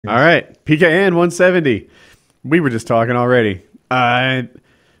All right, PKN 170. We were just talking already. Oh,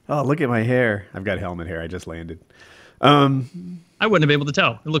 look at my hair. I've got helmet hair. I just landed. I wouldn't have been able to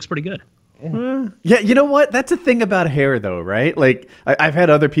tell. It looks pretty good. Yeah, you know what? That's a thing about hair, though, right? Like, I've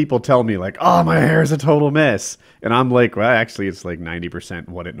had other people tell me, like, oh, my hair is a total mess. And I'm like, well, actually, it's like 90%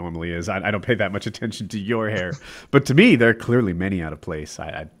 what it normally is. I don't pay that much attention to your hair. But to me, there are clearly many out of place.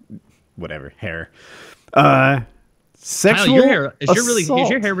 Whatever, hair. Sexual Kyle, your hair is assault.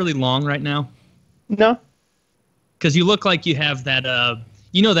 your hair really long right now? No. Because you look like you have that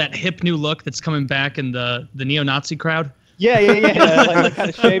that hip new look that's coming back in the neo-Nazi crowd. Yeah. Like kind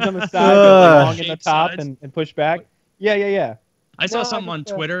of shaved on the side, but long in the Shaved top sides. and pushed back. Yeah. I saw No, something on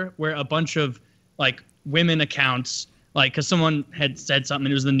just, Twitter where a bunch of like women accounts, like, because someone had said something,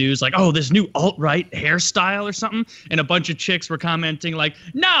 it was the news, like, oh, this new alt-right hairstyle or something, and a bunch of chicks were commenting like,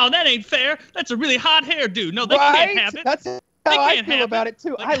 no, that ain't fair. That's a really hot hairdo. No, they can't have it. That's how They I can't feel have about it. it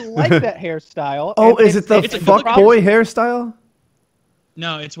too. Like- I like that hairstyle. Oh, and is it the it's a good fuck look. boy hairstyle?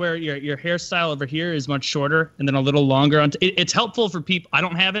 No, it's where your hairstyle over here is much shorter and then a little longer. It's helpful for people. I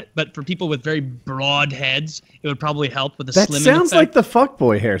don't have it, but for people with very broad heads, it would probably help with the That slimming sounds like effect. the fuck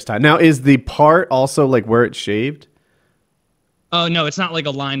boy hairstyle. Now, is the part also like where it's shaved? Oh no, it's not like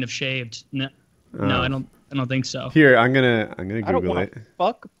a line of shaved. No, I don't think so. Here, I'm gonna I don't Google want it. a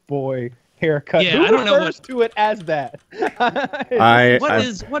fuck boy haircut. Yeah, Who I don't know refers to it as that?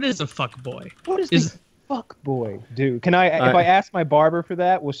 What is a fuck boy? What is is- the fuck boy do? Can I if I ask my barber for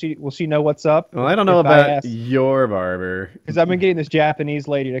that, will she know what's up? Well, I don't know about your barber. Because I've been getting this Japanese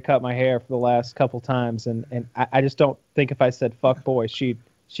lady to cut my hair for the last couple times, and I just don't think if I said fuck boy, she'd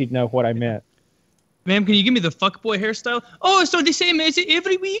know what I meant. Ma'am, can you give me the fuck boy hairstyle? Oh, so the same as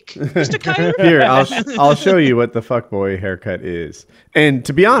every week, Mr. Kyler? Here, I'll show you what the fuck boy haircut is. And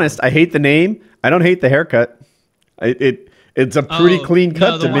to be honest, I hate the name. I don't hate the haircut. It's a pretty clean cut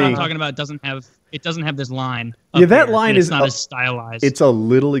no, the to one me. I'm talking about doesn't have this line. Yeah, up that here, line and it's is not a- as stylized. It's a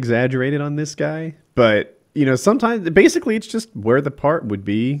little exaggerated on this guy, but sometimes basically it's just where the part would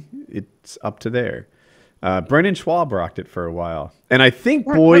be. It's up to there. Brennan Schwab rocked it for a while, and I think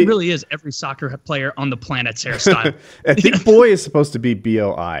That boy really is every soccer player on the planet's hairstyle. I think boy is supposed to be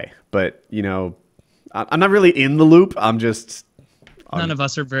BOI, but I'm not really in the loop. I'm just None of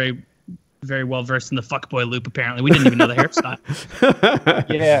us are very, very well versed in the fuckboy loop. Apparently, we didn't even know the hairstyle.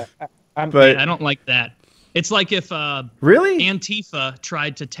 Yeah, But I don't like that. It's like if really, Antifa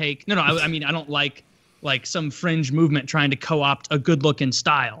tried to take I mean I don't like some fringe movement trying to co-opt a good-looking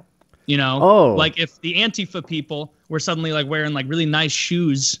style. Oh. Like if the Antifa people were suddenly like wearing like really nice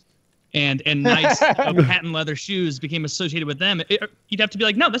shoes and nice patent leather shoes became associated with them, you'd have to be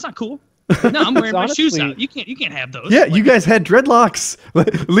like, no, that's not cool. No, I'm wearing my shoes Honestly- out. You can't have those. yeah, Like, you guys had dreadlocks.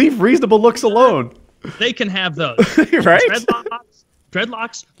 Leave reasonable looks alone, they can have those. right?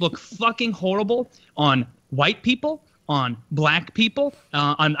 Dreadlocks look fucking horrible on white people, on black people.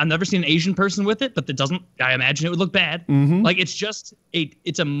 I've never seen an Asian person with it, but that doesn't. I imagine it would look bad. Mm-hmm. Like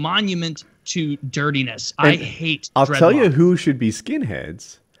it's a monument to dirtiness. I hate. I'll tell you dreadlocks. who should be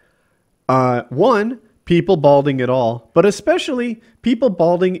skinheads. One, people balding at all, but especially people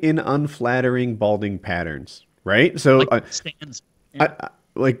balding in unflattering balding patterns, right? So, like Costanza. Yeah.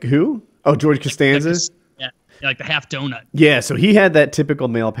 like who? Oh, George Costanza. Yeah, like the half donut. Yeah, so he had that typical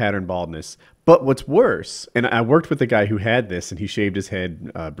male pattern baldness. But what's worse, and I worked with a guy who had this, and he shaved his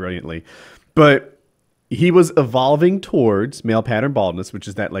head brilliantly, but he was evolving towards male pattern baldness, which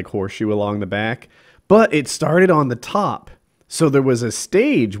is that like horseshoe along the back. But it started on the top. So there was a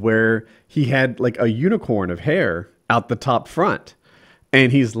stage where he had like a unicorn of hair out the top front.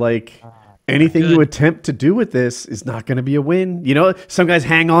 And he's like, anything you Good. attempt to do with this is not going to be a win. Some guys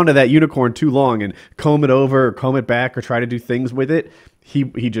hang on to that unicorn too long and comb it over or comb it back or try to do things with it. He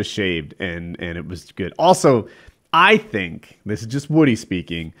just shaved and it was good. Also, I think, this is just Woody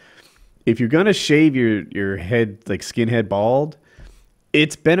speaking, if you're going to shave your head like skinhead bald,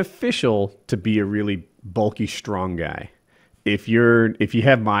 it's beneficial to be a really bulky, strong guy. If you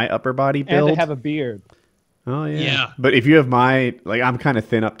have my upper body build, and to have a beard. oh yeah. Yeah. But if you have I'm kind of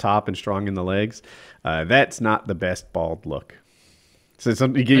thin up top and strong in the legs, that's not the best bald look. So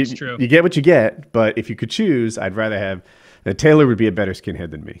That's true. You get what you get. But if you could choose, I'd rather have Taylor would be a better skinhead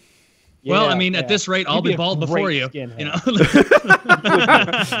than me. Well, Yeah, I mean, at yeah. this rate, I'll You'd be a bald before great you. skinhead. You know,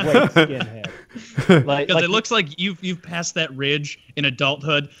 Great skinhead. because it looks like you've passed that ridge in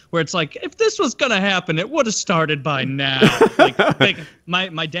adulthood where it's like, if this was gonna happen, it would have started by now. like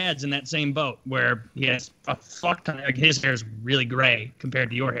my dad's in that same boat where he has a fuck ton. Like his hair is really gray compared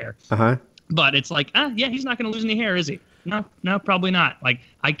to your hair, Uh-huh. but it's like, yeah, he's not gonna lose any hair, is he? No, probably not. Like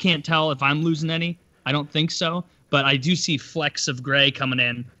I can't tell if I'm losing any. I don't think so. but I do see flecks of gray coming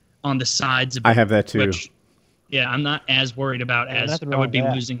in on the sides of it. I have that too. Which, yeah, I'm not as worried about as nothing I wrong would be with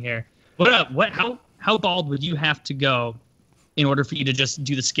that. losing hair. How bald would you have to go in order for you to just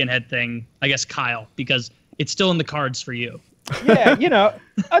do the skinhead thing? I guess Kyle, because it's still in the cards for you. Yeah,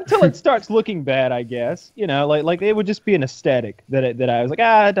 until it starts looking bad, I guess. Like it would just be an aesthetic that I was like,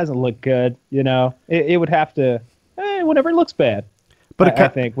 it doesn't look good. It would have to, whenever it looks bad. But I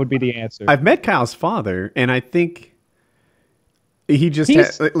think would be the answer. I've met Kyle's father, and I think he just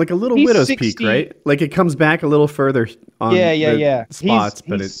He's- has like a little he's widow's 60 peak, right? Like it comes back a little further on the spots,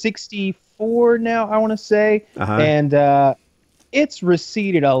 but he's 64 now, I want to say, Uh-huh. and it's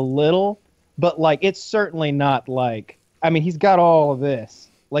receded a little, but like it's certainly not like. I mean, he's got all of this.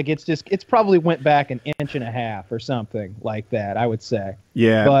 Like it's probably went back an inch and a half or something like that, I would say.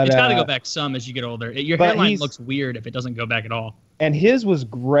 yeah. But It's got to go back some as you get older. Your but hairline he's- looks weird if it doesn't go back at all. and his was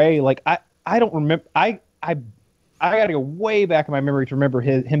gray. Like I don't remember. I got to go way back in my memory to remember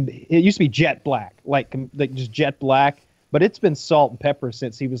him. It used to be jet black, like just jet black. But it's been salt and pepper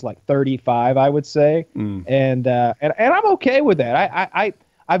since he was like 35, I would say. And I'm okay with that.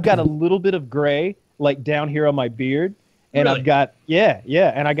 I've got a little bit of gray like down here on my beard. And Really? I've got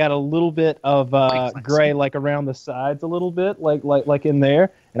and I got a little bit of Like gray like around the sides a little bit, like in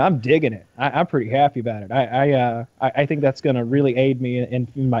there, and I'm digging it. I'm pretty happy about it. I think that's gonna really aid me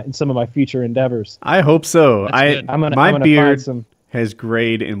in some of my future endeavors. I hope so. That's good. I'm gonna My find beard some. has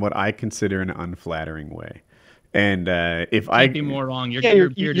grayed in what I consider an unflattering way, and if I Can't be more wrong. Your Yeah,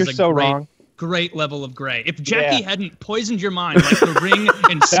 beard you're is a so great, wrong. great level of gray. If Jackie Yeah. hadn't poisoned your mind like the ring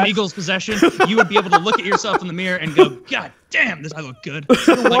in Smeagol's possession, you would be able to look at yourself in the mirror and go, "God damn, I look good."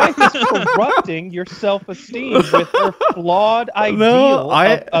 Your wife is corrupting your self-esteem with her flawed ideal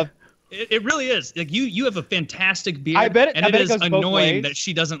of It really is. Like you have a fantastic beard. I bet it- and I bet it is goes both annoying ways. that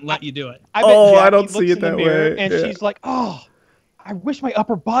she doesn't let you do it. I bet Oh, I Jackie don't see looks it in the that mirror way. and Yeah. she's like, "Oh, I wish my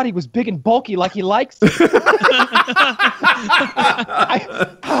upper body was big and bulky like he likes it."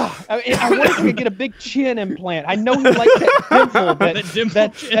 I wish I could get a big chin implant. I know he likes that dimple That dimple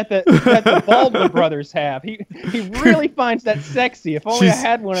that the Baldwin brothers have. He really finds that sexy. If only I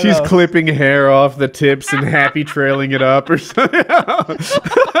had one of she's those. clipping hair off the tips and happy trailing it up or something.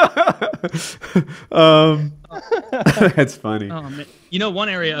 That's funny. Oh man. One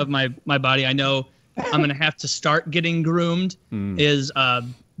area of my body I know I'm gonna have to start getting groomed is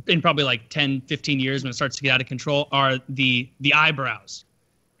in probably like 10, 15 years when it starts to get out of control are the eyebrows.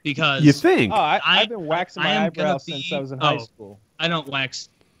 Because You think? Oh, I've been waxing I my am gonna eyebrows be- since I was in high oh. school. I don't wax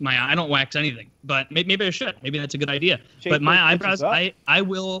anything, but maybe I should. Maybe that's a good idea. Shave But my those eyebrows, bitches up. I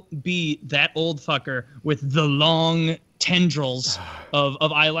will be that old fucker with the long tendrils of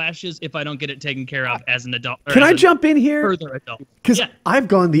eyelashes if I don't get it taken care of as an adult. or Can as I a jump in here? Further adult. Because Yeah. I've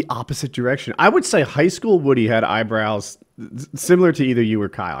gone the opposite direction. I would say high school Woody had eyebrows similar to either you or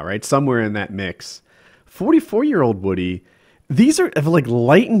Kyle, right? Somewhere in that mix. 44-year-old Woody, these are like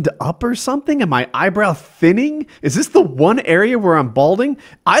lightened up or something? Am my eyebrow thinning? Is this the one area where I'm balding?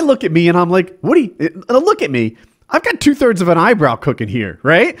 I look at me and I'm like, Woody, look at me. I've got 2/3 of an eyebrow cooking here,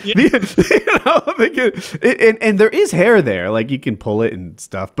 right? Yeah. And there is hair there, like you can pull it and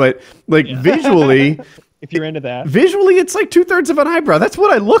stuff, but like visually, If you're into that. visually, it's like 2/3 of an eyebrow. That's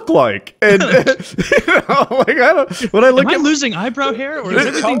what I look like. And when I look Am I at losing eyebrow hair, or is It's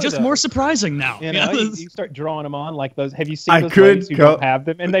everything color, just though. more surprising now? You Yeah, know, this- you start drawing them on like those. Have you seen I those could ladies who go- don't have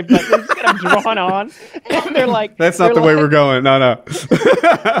them, and they just get them drawn on, and they're like, that's not the way we're going. No.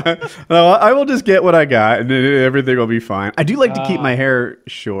 No, I will just get what I got, and then everything will be fine. I do like to keep my hair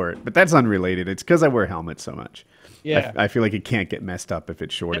short, but that's unrelated. It's because I wear helmets so much. Yeah. I feel like it can't get messed up if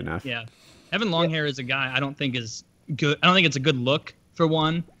it's short enough. Yeah, having long hair as a guy, I don't think is good. I don't think it's a good look for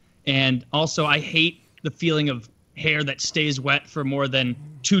one, and also I hate the feeling of hair that stays wet for more than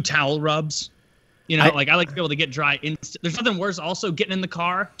 2 towel rubs. Like I like to be able to get dry. There's nothing worse. Also, getting in the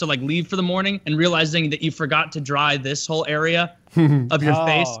car to like leave for the morning and realizing that you forgot to dry this whole area of your Oh,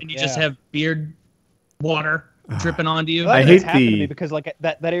 face, and you just yeah. have beard water dripping onto you. Well, I that's hate happened to the- me because like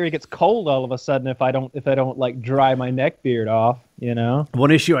that area gets cold all of a sudden if I don't like dry my neck beard off.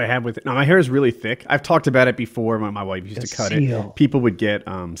 One issue I have with it, now my hair is really thick. I've talked about it before when my wife used to cut seal. it. People would get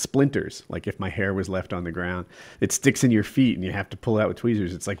splinters, like if my hair was left on the ground. It sticks in your feet and you have to pull it out with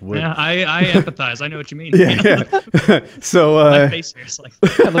tweezers. It's like wood. Yeah, I empathize. I know what you mean. Yeah. So, My face hair is like.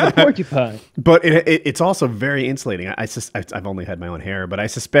 Like a porcupine. but it's also very insulating. I've only had my own hair, but I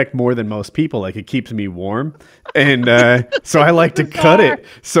suspect more than most people, like it keeps me warm, and so I like to cut it.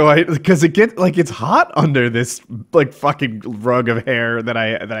 So because it gets like it's hot under this like fucking rug of hair that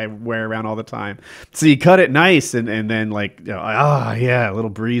I wear around all the time. So you cut it nice, and then like yeah, a little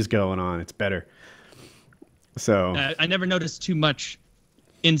breeze going on. It's better. So I never noticed too much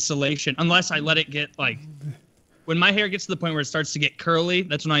insulation unless I let it get like when my hair gets to the point where it starts to get curly.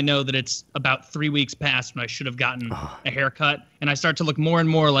 That's when I know that it's about 3 weeks past when I should have gotten a haircut, and I start to look more and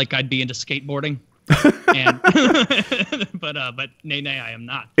more like I'd be into skateboarding. And but nay, I am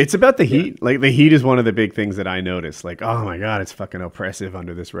not. it's about the heat. Like the heat is one of the big things that I notice. Like, oh my god, it's fucking oppressive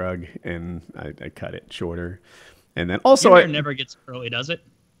under this rug, and I cut it shorter. And then also, Your hair never gets curly, does it?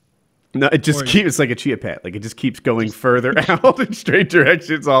 no, it just Or- keeps. It's like a chia pet. Like it just keeps going further out in straight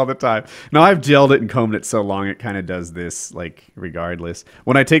directions all the time. Now I've gelled it and combed it so long, it kind of does this. Like regardless,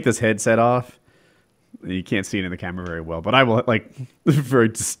 when I take this headset off, you can't see it in the camera very well, but I will like very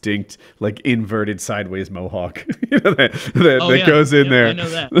distinct, like inverted sideways mohawk that goes in there. I know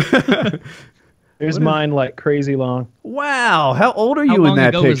that. There's mine like crazy long. Wow, how old are How you in long that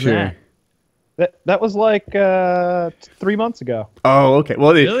ago was picture? That was like 3 months ago. Oh, okay.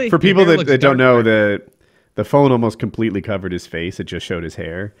 Well, Really? for Your people hair that, looks that don't know, darker. the phone almost completely covered his face. It just showed his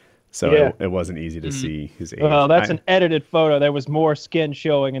hair, so Yeah. it wasn't easy to see his age. Well, that's I- an edited photo. There was more skin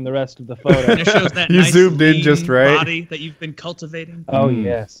showing in the rest of the photo. And it shows that You nice zoomed in lean just right. body that you've been cultivating. Oh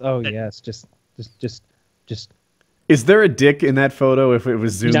yes, oh yes. Just. Is there a dick in that photo if it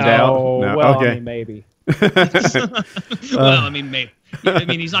was zoomed No, out? well, okay. I mean, maybe. Well, I mean, maybe. I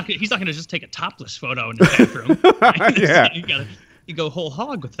mean, he's not gonna just take a topless photo in his bathroom. Yeah. You go whole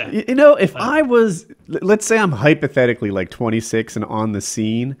hog with that. You know, if I was, let's say I'm hypothetically like 26 and on the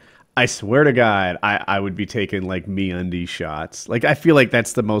scene, I swear to God, I would be taking like MeUndies shots. Like I feel like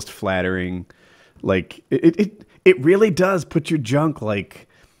that's the most flattering. Like it really does put your junk like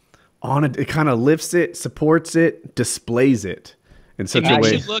on it. It kind of lifts it, supports it, displays it in such a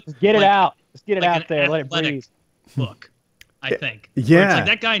makes way. you look Just get it like- out. Just get it like out an there. Let it athletic breathe. Look, I think. Yeah. Where it's like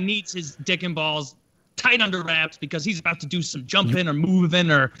that guy needs his dick and balls tight under wraps because he's about to do some jumping or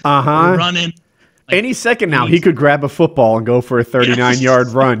moving or running. Any second now, he could grab a football and go for a 39-yard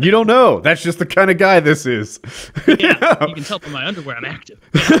run. You don't know. That's just the kind of guy this is. Yeah, you can tell from my underwear I'm active.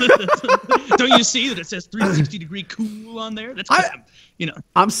 Don't you see that it says 360-degree cool on there? That's 'cause I'm,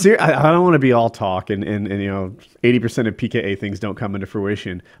 I'm serious. I don't want to be all talk, and 80% of PKA things don't come into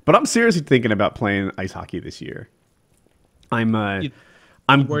fruition. But I'm seriously thinking about playing ice hockey this year. I'm worried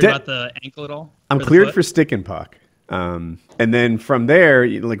about the ankle at all. I'm Or the cleared foot? for stick and puck. And then from there,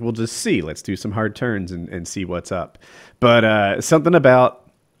 like we'll just see. Let's do some hard turns and see what's up. But something about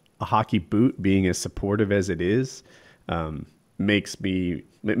a hockey boot being as supportive as it is makes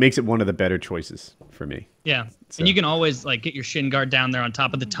it one of the better choices for me. Yeah, So- and you can always like get your shin guard down there on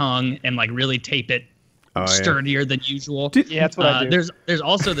top of the tongue and like really tape it Oh, yeah. sturdier than usual. Yeah, that's what I do. There's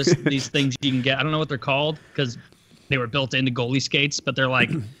also these things you can get. I don't know what they're called because they were built into goalie skates, but they're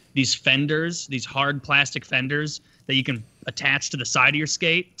like these fenders, these hard plastic fenders that you can attach to the side of your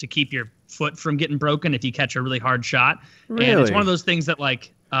skate to keep your foot from getting broken if you catch a really hard shot. And it's Really? one of those things that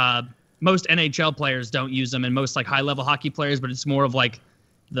like most NHL players don't use them and most like high level hockey players, but it's more of like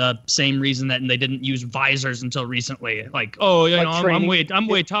the same reason that they didn't use visors until recently. Like, oh, Like I'm training.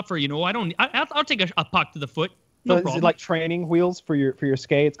 way tougher. I'll take a puck to the foot. No So is problem. it like training wheels for your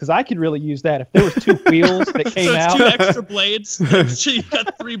skates? Because I could really use that. If there was 2 wheels that came so it's out. 2 extra blades. So you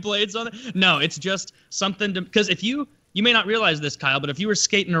got 3 blades on it. No, it's just something to because if you may not realize this, Kyle, but if you were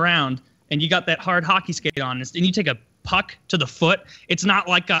skating around and you got that hard hockey skate on and you take a puck to the foot, it's not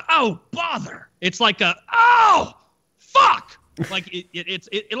like a oh bother. It's like a oh fuck. Like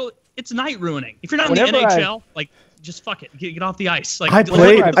it's night ruining. If you're not in the Whenever NHL, like just fuck it, get off the ice. Like I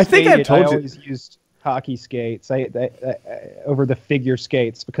played- Whenever I've I think I skated, told you- I always used hockey skates over the figure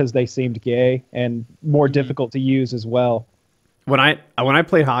skates because they seemed gay and more difficult to use as well. When I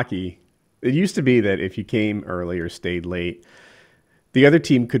played hockey, it used to be that if you came early or stayed late, the other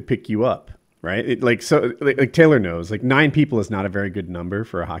team could pick you up, right? Like Taylor knows, like 9 people is not a very good number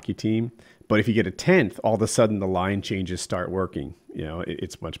for a hockey team. But if you get a 10th, all of a sudden the line changes start working.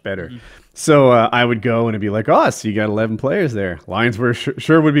 It's much better. Mm-hmm. So I would go and it'd be like, oh, so you got 11 players there. Lines were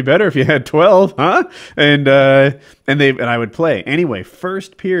sure would be better if you had 12, huh? And I would play anyway.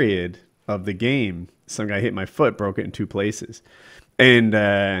 First period of the game, some guy hit my foot, broke it in 2 places,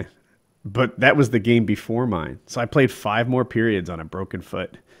 and but that was the game before mine. So I played 5 more periods on a broken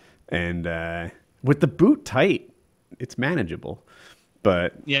foot, and with the boot tight, it's manageable.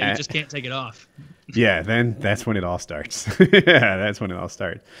 But yeah, you just can't take it off. yeah, then that's when it all starts. Yeah, that's when it all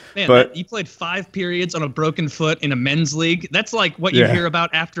starts. Man, but you played 5 periods on a broken foot in a men's league. That's like what you Yeah. hear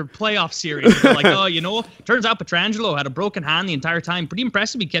about after playoff series. They're like, oh, turns out Petrangelo had a broken hand the entire time. Pretty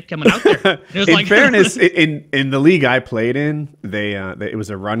impressive. He kept coming out there. And it was in like, fairness, in the league I played in, it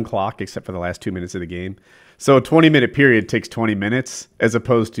was a run clock except for the last 2 minutes of the game. So a 20-minute period takes 20 minutes as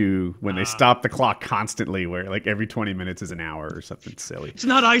opposed to when they stop the clock constantly where like every 20 minutes is an hour or something silly. It's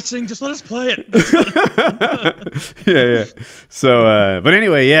not icing. Just let us play it. Yeah. So, but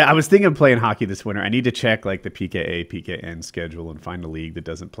anyway, yeah, I was thinking of playing hockey this winter. I need to check like the PKA, PKN schedule and find a league that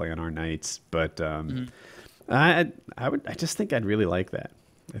doesn't play on our nights. But I just think I'd really like that.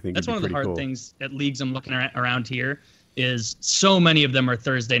 I think that's one of the hard cool. things at leagues I'm looking at around here is so many of them are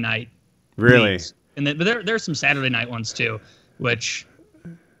Thursday night. Really? Leagues. And then, but there's some Saturday night ones too, which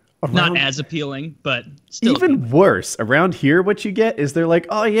Around, not as appealing, but still even appealing. worse. Around here, what you get is they're like,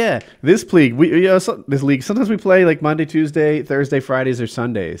 oh yeah, this league, this league. Sometimes we play like Monday, Tuesday, Thursday, Fridays, or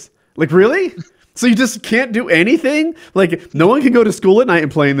Sundays. Like really? So you just can't do anything? Like no one can go to school at night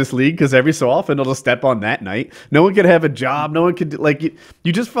and play in this league because every so often it'll step on that night. No one could have a job. No one could like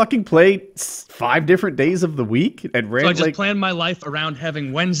you just fucking play 5 different days of the week at So I just planned my life around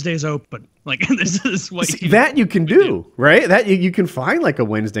having Wednesdays open. Like this is what you can do, right? That you can find like a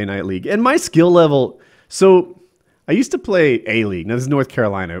Wednesday night league. And my skill level, so I used to play A League. Now this is North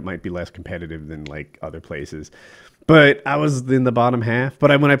Carolina. It might be less competitive than like other places. But I was in the bottom half.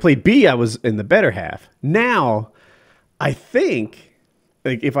 But when I played B, I was in the better half. Now, I think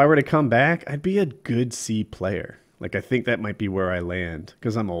like if I were to come back, I'd be a good C player. Like I think that might be where I land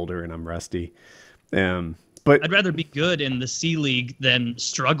because I'm older and I'm rusty. But I'd rather be good in the C League than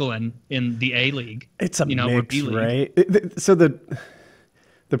struggling in the A League. It's a mix, or B League. right? So the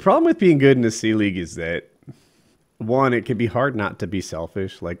problem with being good in the C League is that one, it can be hard not to be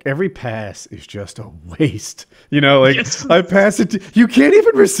selfish. Like every pass is just a waste. Like Yes. I pass it to you can't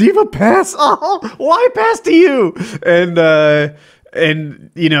even receive a pass. Oh, why pass to you? And I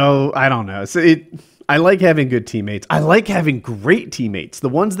don't know. So I like having good teammates. I like having great teammates. The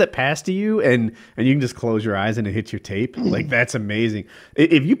ones that pass to you and you can just close your eyes and it hits your tape. Like that's amazing.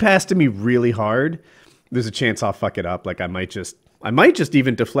 If you pass to me really hard, there's a chance I'll fuck it up. Like I might just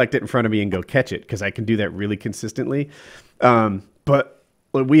even deflect it in front of me and go catch it because I can do that really consistently. But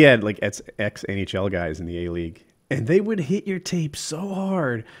we had like ex-NHL guys in the A League, and they would hit your tape so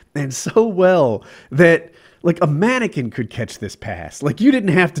hard and so well that like a mannequin could catch this pass. Like you didn't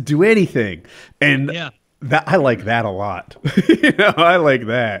have to do anything. And Yeah. I like that a lot. I like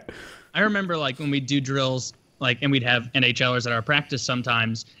that. I remember like when we do drills, and we'd have NHLers at our practice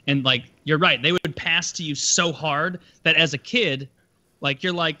sometimes, and like you're right, they would pass to you so hard that as a kid, like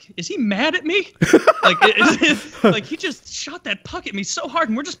you're like, is he mad at me? like he just shot that puck at me so hard,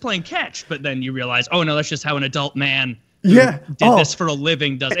 and we're just playing catch. But then you realize, oh no, that's just how an adult man who did this for a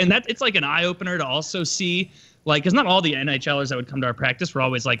living does. And that it's like an eye opener to also see, like, because not all the NHLers that would come to our practice were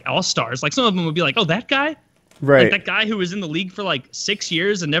always like all stars. Like some of them would be like, oh, that guy. Right. Like that guy who was in the league for like 6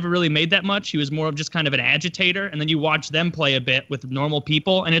 years and never really made that much. He was more of just kind of an agitator. And then you watch them play a bit with normal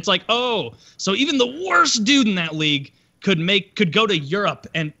people. And it's like, oh, so even the worst dude in that league could go to Europe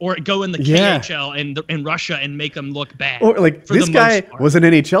or go in the KHL and in Russia and make them look bad. Or like this guy was an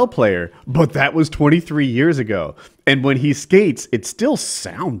NHL player, but that was 23 years ago. And when he skates, it still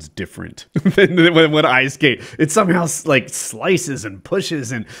sounds different than when I skate. It somehow like slices and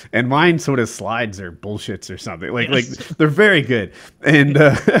pushes, and mine sort of slides or bullshits or something. Like they're very good. And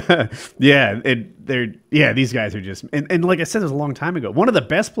these guys are just and like I said, it was a long time ago. One of the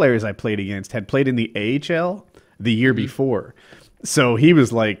best players I played against had played in the AHL the year before, so he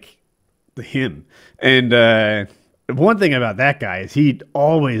was like him. And one thing about that guy is he'd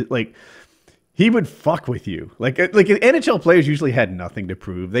always he would fuck with you. Like NHL players usually had nothing to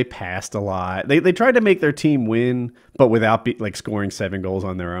prove. They passed a lot. They tried to make their team win, but without scoring 7 goals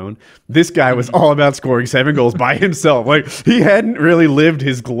on their own. This guy was all about scoring 7 goals by himself. Like he hadn't really lived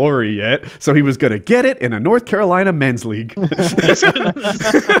his glory yet, so he was gonna get it in a North Carolina men's league. I'm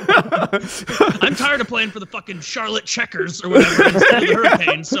tired of playing for the fucking Charlotte Checkers or whatever instead of the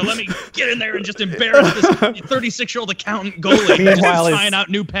Hurricanes. So let me get in there and just embarrass this 36-year-old accountant goalie just trying out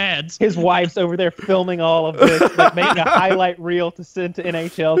new pads. His wife's over there filming all of this, like making a highlight reel to send to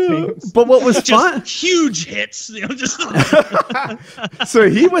NHL teams. But what was fun? Just huge hits, just. So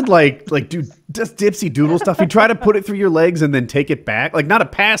he would like do just dipsy doodle stuff. He'd try to put it through your legs and then take it back. Like not a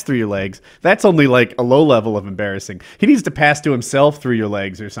pass through your legs. That's only like a low level of embarrassing. He needs to pass to himself through your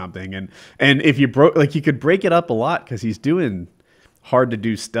legs or something. And if you broke, you could break it up a lot because he's doing hard to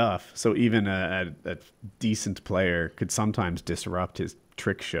do stuff. So even a decent player could sometimes disrupt his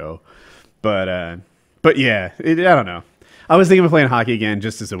trick show. But yeah, I don't know. I was thinking of playing hockey again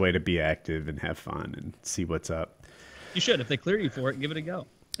just as a way to be active and have fun and see what's up. You should. If they clear you for it, give it a go.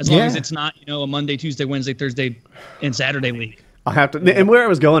 As long as it's not, a Monday, Tuesday, Wednesday, Thursday, and Saturday league. I'll have to. And where I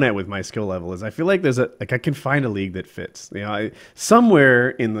was going at with my skill level is, I feel like I can find a league that fits. You know,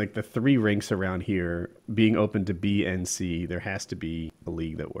 somewhere in like the 3 rinks around here, being open to B and C, there has to be a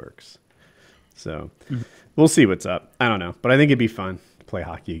league that works. So we'll see what's up. I don't know, but I think it'd be fun to play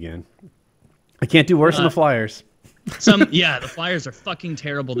hockey again. I can't do worse than the Flyers. The Flyers are fucking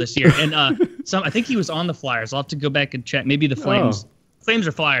terrible this year, and I think he was on the Flyers. I'll have to go back and check. Maybe the Flames. Flames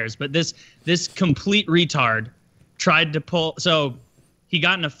are Flyers, but this complete retard tried to pull. So he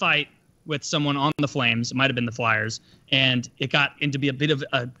got in a fight with someone on the Flames. It might have been the Flyers, and it got into be a bit of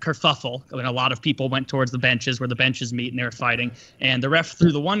a kerfuffle. I mean, a lot of people went towards the benches where the benches meet, and they were fighting. And the ref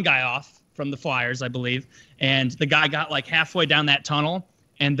threw the one guy off from the Flyers, I believe, and the guy got like halfway down that tunnel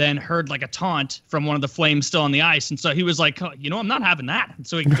and then heard like a taunt from one of the Flames still on the ice. And so he was like, oh, I'm not having that. And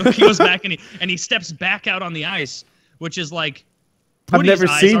so he goes back and he steps back out on the ice, which is like, I've never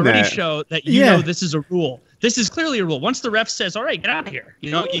seen that. Show that you know this is a rule. This is clearly a rule. Once the ref says, all right, get out of here,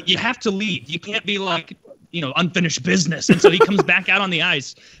 you have to leave. You can't be like, unfinished business. And so he comes back out on the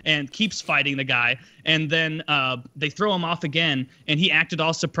ice and keeps fighting the guy. And then they throw him off again. And he acted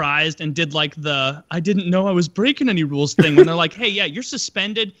all surprised and did like I didn't know I was breaking any rules thing. When they're like, hey, yeah, you're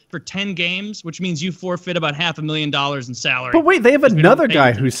suspended for 10 games, which means you forfeit about $500,000 in salary. But wait, they have another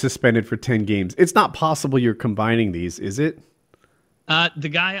guy who's suspended for 10 games. It's not possible you're combining these, is it? The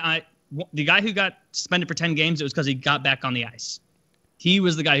guy who got suspended for 10 games, it was because he got back on the ice. He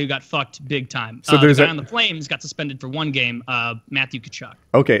was the guy who got fucked big time. So the guy on the Flames got suspended for 1 game, Matthew Tkachuk.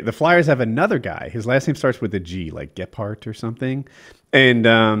 Okay, the Flyers have another guy. His last name starts with a G, like Gephardt or something.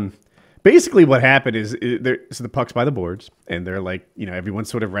 And basically what happened is so the puck's by the boards, and they're like, everyone's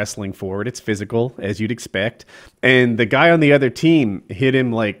sort of wrestling forward. It's physical, as you'd expect. And the guy on the other team hit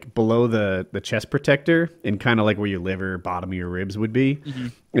him like below the chest protector and kind of like where your liver, bottom of your ribs would be. Mm-hmm.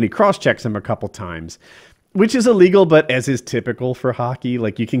 And he cross-checks him a couple times, which is illegal, but as is typical for hockey,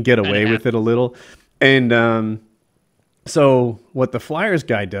 like you can get away with it a little. And so what the Flyers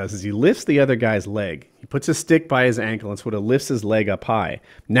guy does is he lifts the other guy's leg. He puts a stick by his ankle and sort of lifts his leg up high.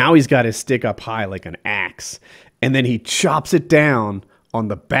 Now he's got his stick up high like an axe. And then he chops it down on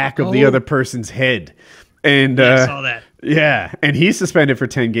the back of the other person's head. And I saw that. Yeah, and he's suspended for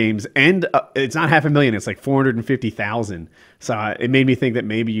 10 games. And it's not $500,000, it's like $450,000. So it made me think that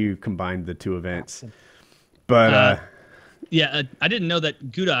maybe you combined the 2 events. But I didn't know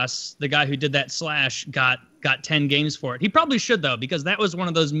that Gudas, the guy who did that slash, got 10 games for it. He probably should though, because that was one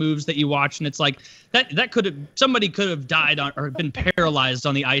of those moves that you watch and it's like somebody could have died on or been paralyzed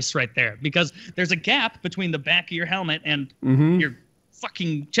on the ice right there, because there's a gap between the back of your helmet and your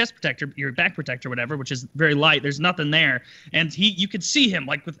fucking chest protector, your back protector, whatever, which is very light. There's nothing there, and you could see him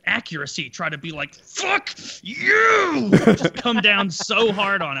like with accuracy try to be like, fuck you, just come down so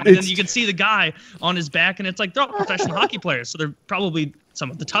hard on him, and then you can see the guy on his back, and it's like they're all professional hockey players, so they're probably some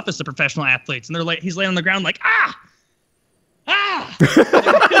of the toughest of professional athletes, and they're like, he's laying on the ground like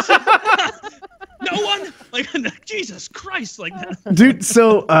no one, like, Jesus Christ, like that. Dude,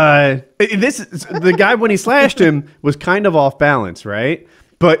 so the guy, when he slashed him, was kind of off balance, right?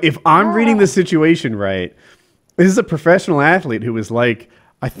 But if I'm reading the situation right, this is a professional athlete who was like,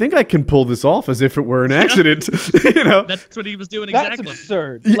 I think I can pull this off as if it were an accident. That's what he was doing exactly. That's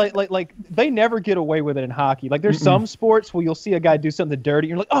absurd. Like they never get away with it in hockey. Like there's some sports where you'll see a guy do something dirty, and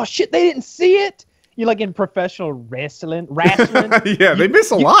you're like, oh shit, they didn't see it. You like in professional wrestling. Yeah, they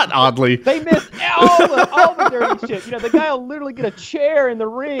miss a lot, oddly. They miss all the dirty shit. The guy will literally get a chair in the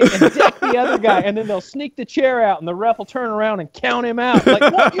ring and deck the other guy, and then they'll sneak the chair out, and the ref will turn around and count him out. Like,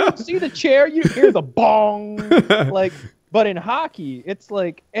 what? You didn't see the chair? You hear the bong. But in hockey, it's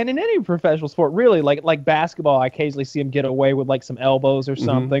like, and in any professional sport, really, like basketball, I occasionally see him get away with like some elbows or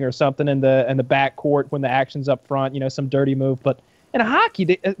something, or something in the back court when the action's up front. Some dirty move. But in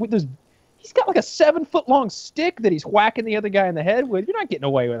hockey, he's got like a 7-foot-long stick that he's whacking the other guy in the head with. You're not getting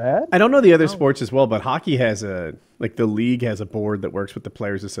away with that. I don't know the other sports as well, but hockey has the league has a board that works with the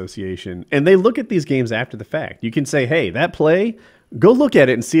Players Association, and they look at these games after the fact. You can say, hey, that play, go look at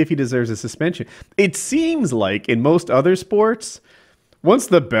it and see if he deserves a suspension. It seems like in most other sports, once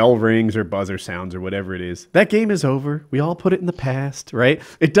the bell rings or buzzer sounds or whatever it is, that game is over. We all put it in the past, right?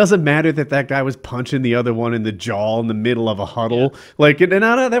 It doesn't matter that guy was punching the other one in the jaw in the middle of a huddle. Yeah.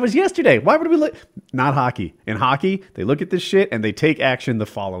 No, that was yesterday. Why would we look? Not hockey. In hockey, they look at this shit and they take action the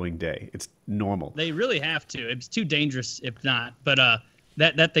following day. It's normal. They really have to. It's too dangerous if not. But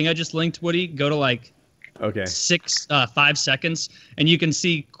that thing I just linked, Woody, go to like 5 seconds, and you can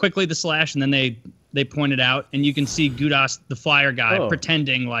see quickly the slash, and then they point it out, and you can see Gudas, the Flyer guy,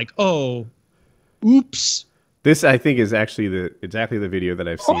 pretending like, oh, oops. This, I think, is actually exactly the video that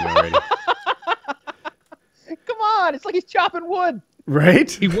I've seen already. Come on. It's like he's chopping wood. Right?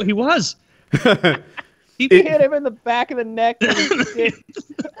 He was. He hit him in the back of the neck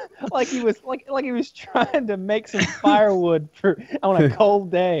like he was trying to make some firewood on a cold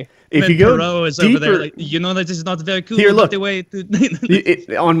day. If you Perot go is deeper, over there, like, you know that this is not very cool. Here, look. The way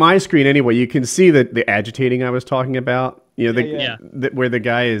to on my screen anyway, you can see that the agitating I was talking about. You know, where the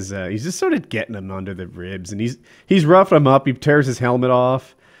guy is, he's just sort of getting him under the ribs, and he's roughing him up. He tears his helmet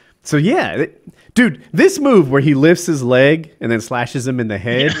off. So yeah, dude, this move where he lifts his leg and then slashes him in the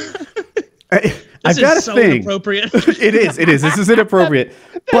head. I've got a thing. Inappropriate. It is. This is inappropriate.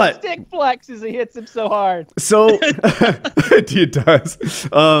 But stick flexes. He hits him so hard. So it does.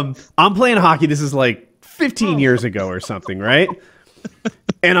 I'm playing hockey. This is like 15 years ago or something, right?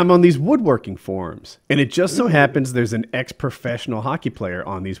 And I'm on these woodworking forums, and it just so happens there's an ex-professional hockey player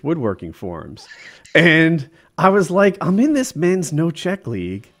on these woodworking forums, and I was like, I'm in this men's no check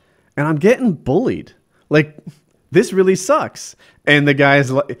league, and I'm getting bullied. Like, this really sucks. And the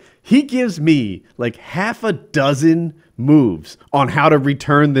guy's like, he gives me like half a dozen moves on how to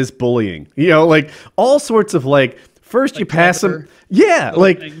return this bullying. You know, like all sorts of like, first you pass him. Yeah.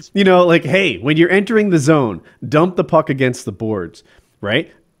 Like, things. You know, like, hey, when you're entering the zone, dump the puck against the boards,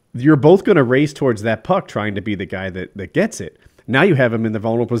 right? You're both going to race towards that puck trying to be the guy that gets it. Now you have him in the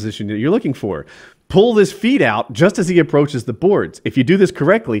vulnerable position that you're looking for. Pull his feet out just as he approaches the boards. If you do this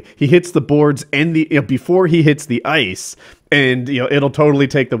correctly, he hits the boards and before he hits the ice, and it'll totally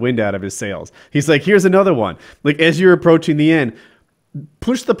take the wind out of his sails. He's like, here's another one. Like as you're approaching the end,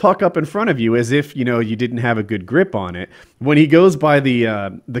 push the puck up in front of you as if you didn't have a good grip on it. When he goes by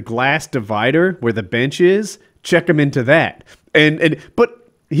the glass divider where the bench is, check him into that. But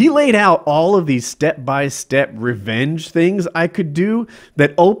he laid out all of these step-by-step revenge things I could do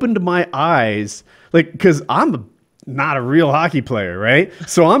that opened my eyes. Like, because I'm not a real hockey player, right?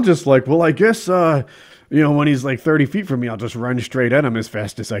 So I'm just like, well, I guess, when he's like 30 feet from me, I'll just run straight at him as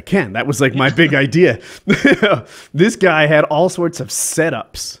fast as I can. That was like my big idea. This guy had all sorts of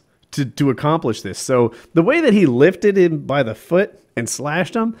setups to accomplish this. So the way that he lifted him by the foot and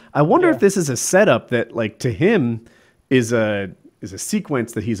slashed him, I wonder if this is a setup that, like, to him is a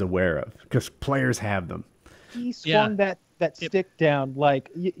sequence that he's aware of, because players have them. He swung that stick down like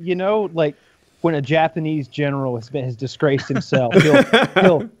like when a Japanese general has disgraced himself.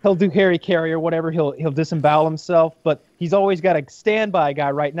 He'll do Harry Carey or whatever. He'll disembowel himself, but he's always got a standby guy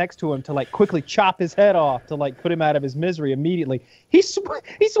right next to him to like quickly chop his head off to like put him out of his misery immediately. He swung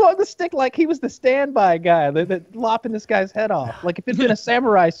the stick like he was the standby guy that lopping this guy's head off. Like if it'd been a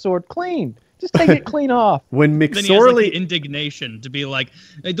samurai sword, clean. Just take it clean off. When McSorley, then he has, like, the indignation to be like,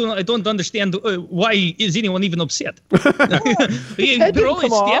 I don't understand why is anyone even upset. They're only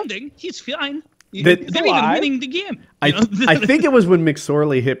standing. He's fine. They're even winning the game. I think it was when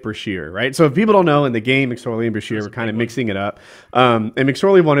McSorley hit Brashear, right? So if people don't know, in the game, McSorley and Brashear were kind of mixing it up. And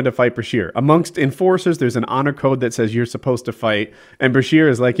McSorley wanted to fight Brashear. Amongst enforcers, there's an honor code that says you're supposed to fight. And Brashear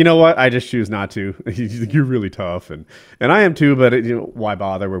is like, you know what? I just choose not to. You're really tough. And I am too, but why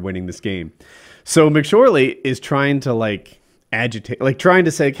bother? We're winning this game. So McSorley is trying to like agitate, like trying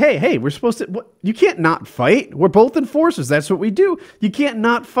to say, hey, we're supposed to, what? You can't not fight. We're both enforcers. That's what we do. You can't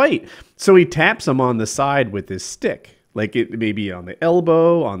not fight. So he taps him on the side with his stick, like it may be on the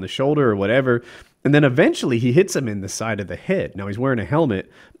elbow, on the shoulder, or whatever. And then eventually he hits him in the side of the head. Now he's wearing a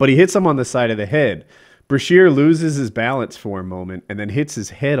helmet, but he hits him on the side of the head. Brashear loses his balance for a moment and then hits his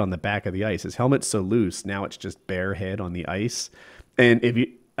head on the back of the ice. His helmet's so loose, now it's just bare head on the ice. And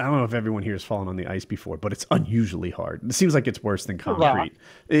I don't know if everyone here has fallen on the ice before, but it's unusually hard. It seems like it's worse than concrete.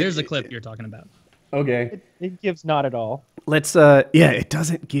 There's a clip you're talking about. Okay. It gives not at all. Let's, it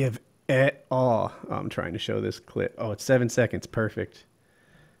doesn't give at all. I'm trying to show this clip. Oh, it's 7 seconds. Perfect.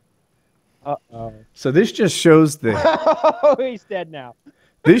 Uh-oh. So this just shows the... Oh, he's dead now.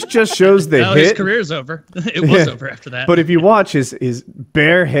 This just shows the hit. His career's over. It was over after that. But if you watch, his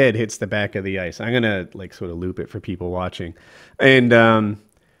bare head hits the back of the ice. I'm going to like sort of loop it for people watching. And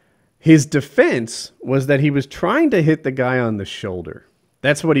his defense was that he was trying to hit the guy on the shoulder.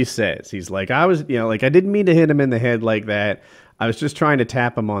 That's what he says. He's like, I didn't mean to hit him in the head like that. I was just trying to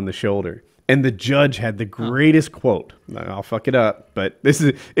tap him on the shoulder. And the judge had the greatest quote. I'll fuck it up, but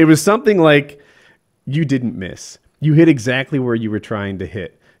it was something like, you didn't miss. You hit exactly where you were trying to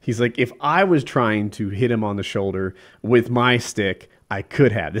hit. He's like, if I was trying to hit him on the shoulder with my stick, I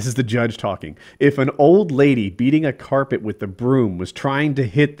could have. This is the judge talking. If an old lady beating a carpet with a broom was trying to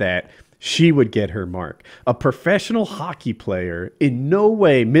hit that, she would get her mark. A professional hockey player in no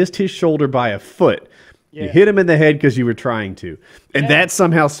way missed his shoulder by a foot. Yeah. You hit him in the head because you were trying to. And that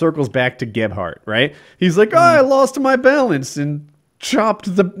somehow circles back to Gebhardt, right? He's like, I lost my balance and chopped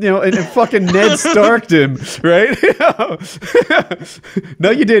and fucking Ned Starked him, right?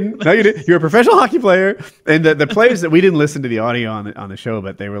 No, you didn't. No, you didn't. You're a professional hockey player. And the players that we didn't listen to the audio on the show,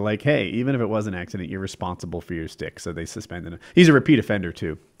 but they were like, hey, even if it was an accident, you're responsible for your stick. So they suspended him. He's a repeat offender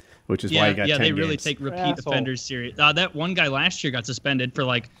too, which is why he got 10 they really games. take repeat offenders serious. That one guy last year got suspended for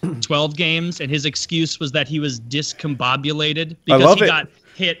like 12 games, and his excuse was that he was discombobulated because he got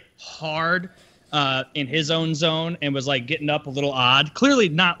hit hard in his own zone and was like getting up a little odd. Clearly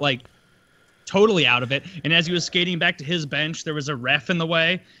not like totally out of it. And as he was skating back to his bench, there was a ref in the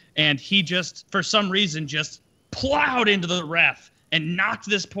way, and he just, for some reason, just plowed into the ref and knocked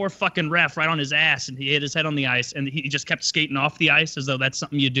this poor fucking ref right on his ass, and he hit his head on the ice, and he just kept skating off the ice as though that's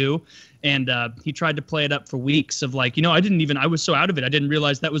something you do. And he tried to play it up for weeks of like, I was so out of it, I didn't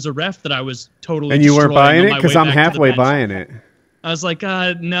realize that was a ref that I was totally. And you weren't buying it? Because I'm halfway buying it. I was like,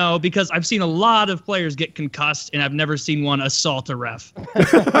 no, because I've seen a lot of players get concussed, and I've never seen one assault a ref.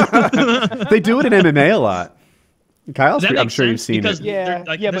 They do it in MMA a lot. Kyle, I'm sure you've seen it.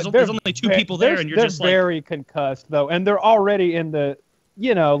 There's only two people there, and you're just like... They're very concussed, though, and they're already in the,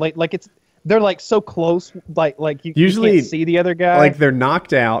 they're like so close, like you can't see the other guy. Like they're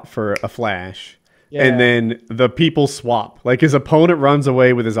knocked out for a flash. Yeah. And then the people swap. Like his opponent runs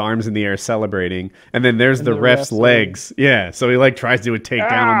away with his arms in the air celebrating, and then there's the ref's legs. Yeah, so he like tries to do a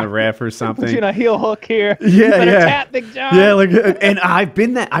takedown on the ref or something. Put you in a heel hook here. Yeah, Tap, Big John. Yeah, and I've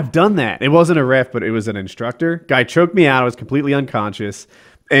done that. It wasn't a ref, but it was an instructor. Guy choked me out. I was completely unconscious,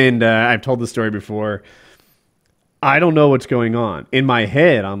 and I've told the story before. I don't know what's going on. In my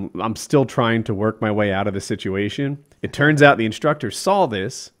head, I'm still trying to work my way out of the situation. It turns out the instructor saw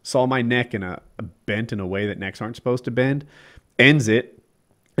my neck in a bent in a way that necks aren't supposed to bend, ends it,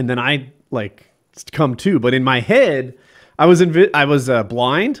 and then I like come to. But in my head, I was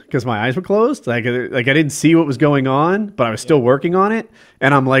blind because my eyes were closed. Like I didn't see what was going on, but I was still working on it.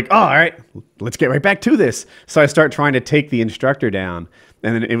 And I'm like, oh, all right, let's get right back to this. So I start trying to take the instructor down,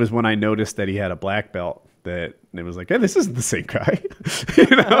 and then it was when I noticed that he had a black belt. That it was like, hey, this isn't the same guy.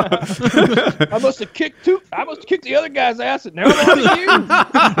 I must have kicked the other guy's ass, and now I'm on to you.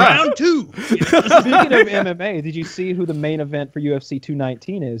 Round 2. Speaking of MMA, did you see who the main event for UFC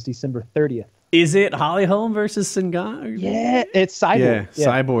 219 is? December 30th. Is it Holly Holm versus Singano? Yeah, it's Cyborg. Yeah,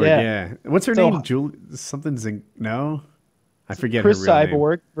 Cyborg. Yeah. What's her name? Julie something? No, I forget. Chris her real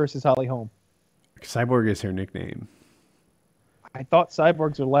Cyborg name. Versus Holly Holm. Cyborg is her nickname. I thought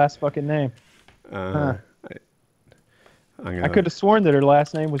Cyborg's her last fucking name. I could have sworn that her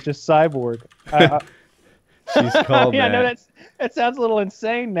last name was just Cyborg. She's called yeah, that. I know that sounds a little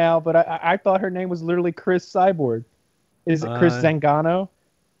insane now, but I thought her name was literally Chris Cyborg. Is it Chris Zangano?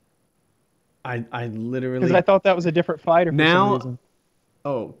 I literally... Because I thought that was a different fighter for some reason.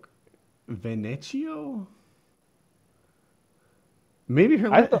 Oh, Venecio? Maybe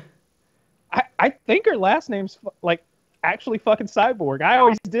her... I think her last name's like actually fucking Cyborg. I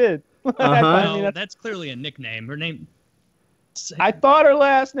always did. That's clearly a nickname. Her name... I thought her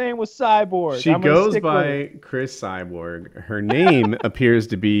last name was Cyborg. She goes by Chris Cyborg. Her name appears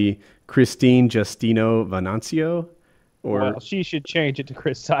to be Christine Justino Venancio. Well, she should change it to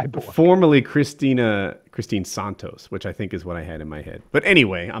Chris Cyborg. Formerly Christine Santos, which I think is what I had in my head. But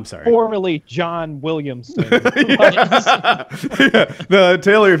anyway, I'm sorry. Formerly John Williamson. No,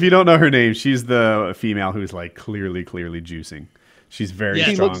 Taylor, if you don't know her name, she's the female who's like clearly juicing. She's very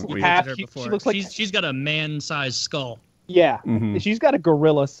strong. She looks like she's got a man-sized skull. Yeah, She's got a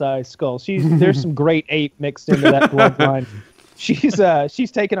gorilla-sized skull. There's some great ape mixed into that bloodline.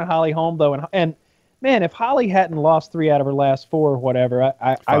 She's taken a Holly Holm though, and man, if Holly hadn't lost 3 out of her last 4 or whatever,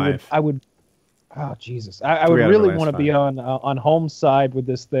 I would. Oh Jesus, I would really want to be on Holmes' side with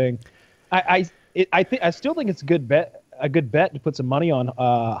this thing. I still think it's a good bet to put some money on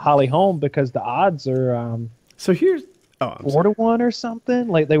Holly Holm because the odds are. So here's. 4-1 or something.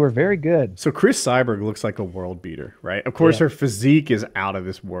 Like they were very good. So Chris Cyborg looks like a world beater, right? Of course, her physique is out of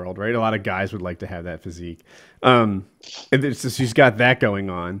this world, right? A lot of guys would like to have that physique. And she's got that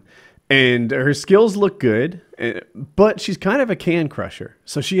going on, and her skills look good, but she's kind of a can crusher.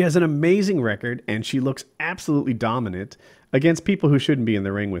 So she has an amazing record, and she looks absolutely dominant against people who shouldn't be in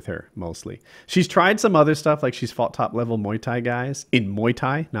the ring with her, mostly. She's tried some other stuff, like she's fought top-level Muay Thai guys in Muay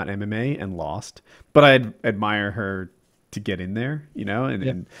Thai, not MMA, and lost. But I admire her to get in there,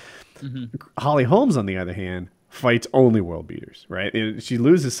 and Holly Holmes, on the other hand, fights only world beaters, right? And she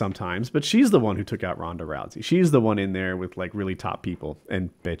loses sometimes, but she's the one who took out Ronda Rousey. She's the one in there with like really top people, and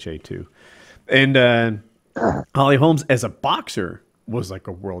Beche too. And Holly Holmes, as a boxer, was like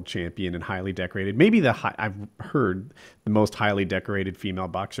a world champion and highly decorated. Maybe I've heard the most highly decorated female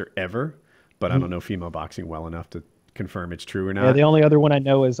boxer ever, but I don't know female boxing well enough to confirm it's true or Yeah, not. the only other one I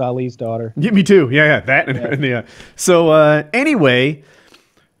know is Ali's daughter. Yeah, me too. Yeah, that. And yeah. So anyway,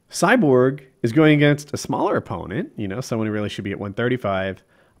 Cyborg is going against a smaller opponent, someone who really should be at 135,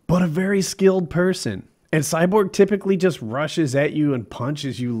 but a very skilled person. And Cyborg typically just rushes at you and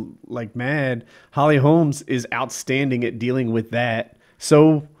punches you like mad. Holly Holmes is outstanding at dealing with that.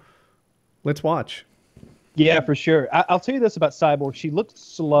 So let's watch. Yeah, for sure. I'll tell you this about Cyborg. She looked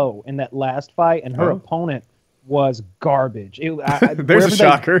slow in that last fight, and her opponent was garbage. There's a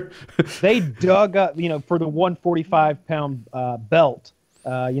shocker. They dug up, for the 145-pound belt.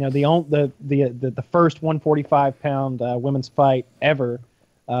 The first 145-pound women's fight ever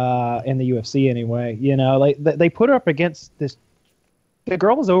in the UFC. Anyway, they put her up against this. The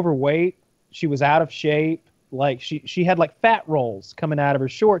girl was overweight. She was out of shape. Like she had like fat rolls coming out of her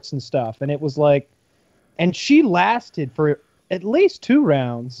shorts and stuff, and it was like, and she lasted for at least 2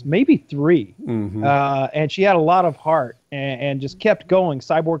 rounds, maybe 3. Mm-hmm. And she had a lot of heart and just kept going.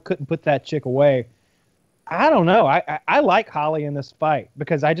 Cyborg couldn't put that chick away. I don't know. I like Holly in this fight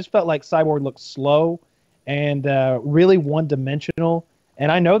because I just felt like Cyborg looked slow and really one-dimensional.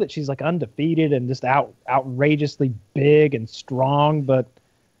 And I know that she's like undefeated and just outrageously big and strong, but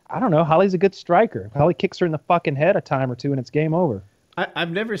I don't know. Holly's a good striker. If Holly kicks her in the fucking head a time or two and it's game over.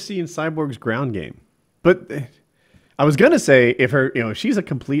 I've never seen Cyborg's ground game, but I was gonna say if she's a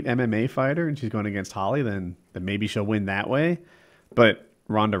complete MMA fighter and she's going against Holly, then maybe she'll win that way. But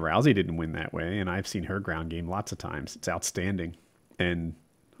Ronda Rousey didn't win that way, and I've seen her ground game lots of times. It's outstanding. And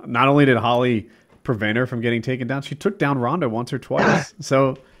not only did Holly prevent her from getting taken down, she took down Ronda once or twice.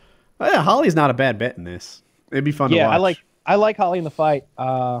 So yeah, Holly's not a bad bet in this. It'd be fun to watch. I like Holly in the fight.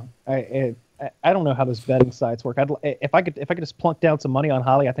 I don't know how those betting sites work. If I could just plunk down some money on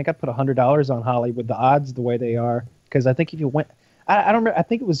Holly, I think I'd put $100 on Holly with the odds the way they are. Because I think if you went, I don't remember. I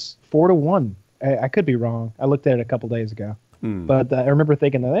think it was 4-1. I could be wrong. I looked at it a couple days ago, but I remember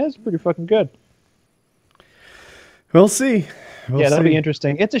thinking that's pretty fucking good. We'll see. That'll be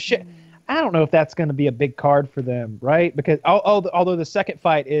interesting. It's a shit. I don't know if that's going to be a big card for them, right? Because although the second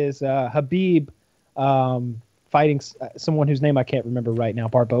fight is Habib fighting someone whose name I can't remember right now,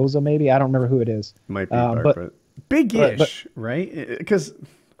 Barboza maybe. I don't remember who it is. Might be but big-ish, right? Because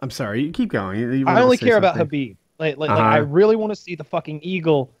I'm sorry, you keep going. I only care about Habib. Like I really want to see the fucking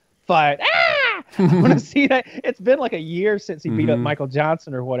Eagle fight. I want to see that. It's been like a year since he beat up Michael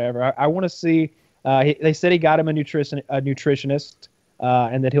Johnson or whatever. I want to see. They said he got him a nutritionist,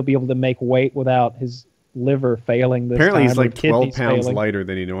 and that he'll be able to make weight without his liver failing. Apparently, he's like 12 pounds lighter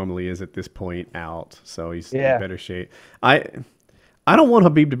than he normally is at this point out, so he's in better shape. I don't want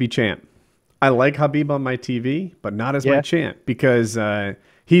Habib to be champ. I like Habib on my TV, but not as my champ because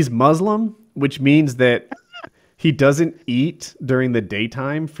he's Muslim, which means that he doesn't eat during the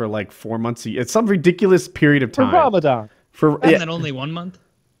daytime for like 4 months. It's some ridiculous period of time. For Ramadan. Isn't that only 1 month?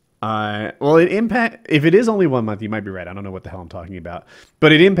 Well, if it is only 1 month, you might be right. I don't know what the hell I'm talking about,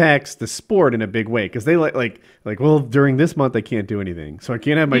 but it impacts the sport in a big way because they well, during this month I can't do anything, so I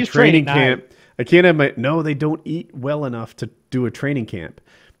can't have my training camp. I can't have they don't eat well enough to do a training camp.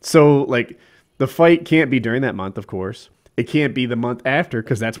 So like the fight can't be during that month, of course. It can't be the month after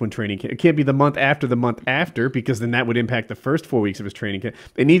because that's when training camp. It can't be the month after because then that would impact the first 4 weeks of his training camp.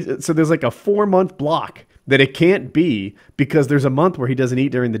 So there's like a 4-month block that it can't be because there's a month where he doesn't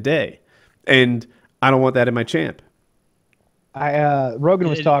eat during the day, and I don't want that in my champ. Rogan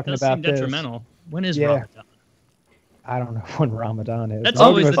was talking about this. Detrimental. When is Ramadan? I don't know when Ramadan is. That's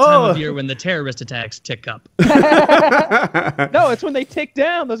always the time of year when the terrorist attacks tick up. No, it's when they tick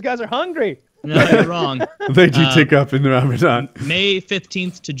down. Those guys are hungry. No, you're wrong. They do tick up in the Ramadan. May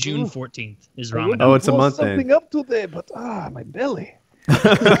 15th to June 14th is Ramadan. Oh, it's a month something then. Up today, but my belly.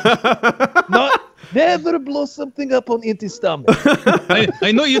 Never blow something up on empty stomach.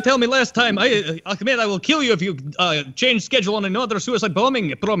 I know you tell me last time, Ahmed, I will kill you if you change schedule on another suicide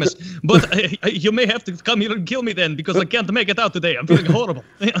bombing, I promise. But you may have to come here and kill me then because I can't make it out today. I'm feeling horrible.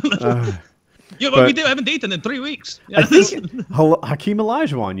 We haven't eaten in 3 weeks. I think Hakeem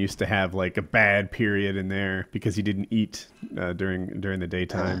Olajuwon used to have like a bad period in there because he didn't eat during the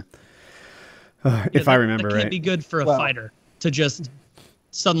daytime. If I remember right. It can't be good for a fighter to just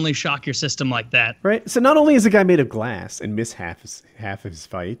suddenly shock your system like that. Right. So not only is the guy made of glass and miss half of his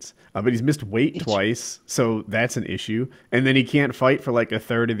fights, but he's missed weight twice, so that's an issue. And then he can't fight for like a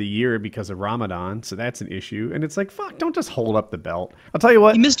third of the year because of Ramadan, so that's an issue. And it's like, fuck, don't just hold up the belt. I'll tell you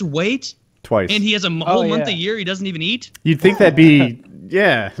what. He missed weight twice, and he has a whole month a year he doesn't even eat. You'd think that'd be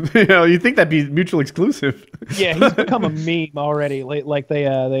you'd think that'd be mutually exclusive. Yeah, he's become a meme already. Like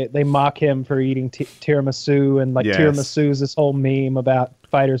they mock him for eating tiramisu, and tiramisu is this whole meme about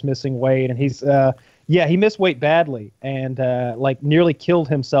fighters missing weight, and he's Yeah, he missed weight badly and like nearly killed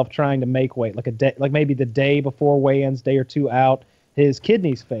himself trying to make weight. Like a day, like maybe the day before weigh-ins, day or two out, his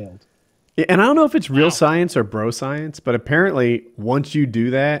kidneys failed. Yeah, and I don't know if it's real science or bro science, but apparently once you do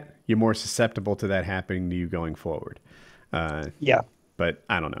that, you're more susceptible to that happening to you going forward. Yeah, But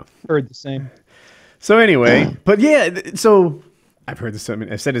I don't know. heard the same. So anyway, but yeah, so I've heard this.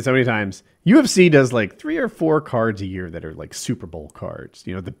 I've said it so many times. UFC does like 3 or 4 cards a year that are like Super Bowl cards,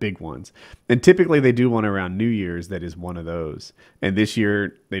 you know, the big ones. And typically they do one around New Year's that is one of those. And this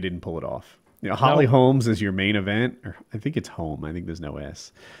year they didn't pull it off. You know, Holly Holmes is your main event, or I think it's Home. I think there's no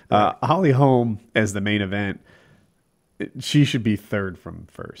S. Holly Holm as the main event. She should be third from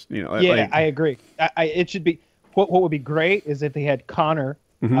first. You know, Yeah, like, I agree. It should be. What would be great is if they had Connor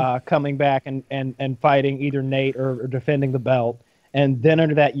coming back and fighting either Nate or defending the belt, and then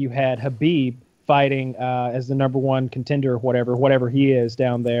under that you had Habib fighting as the #1 contender or whatever he is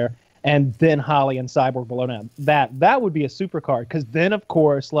down there, and then Holly and Cyborg below now. That would be a super card, because then of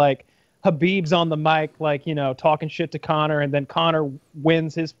course like Habib's on the mic like, you know, talking shit to Connor, and then Connor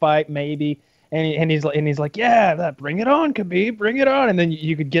wins his fight maybe. And he's like, yeah, bring it on, Khabib, bring it on, and then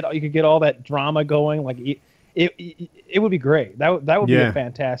you could get all that drama going. Like it would be great. That would be a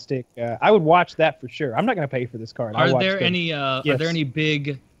fantastic. I would watch that for sure. I'm not going to pay for this card. Are there any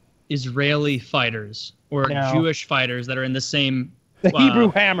big Israeli fighters or Jewish fighters that are in the same Hebrew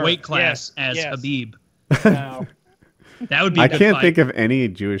Hammer weight class as Khabib? No. That would be. I can't think of any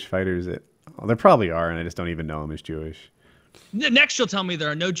Jewish fighters that. Well, there probably are, and I just don't even know them as Jewish. Next, you'll tell me there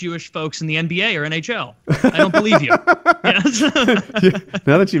are no Jewish folks in the NBA or NHL. I don't believe you.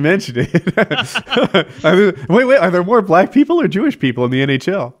 Now that you mentioned it, wait, are there more black people or Jewish people in the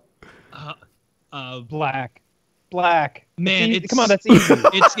NHL? Black. Man, come on, that's easy.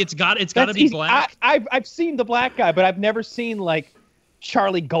 It's got to be easy. black. I've seen the black guy, but I've never seen like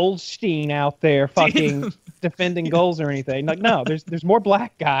Charlie Goldstein out there fucking defending goals or anything. Like, no, there's more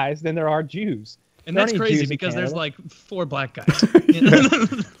black guys than there are Jews. And that's crazy because there's like 4 black guys.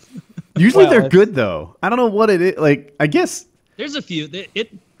 Usually they're good though. I don't know what it is. Like, I guess there's a few.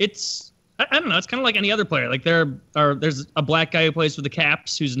 It's I don't know. It's kind of like any other player. Like there's a black guy who plays for the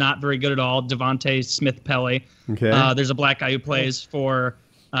Caps who's not very good at all. Devontae Smith Pele. Okay. There's a black guy who plays for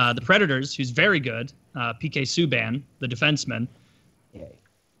the Predators who's very good. PK Subban, the defenseman. Yay.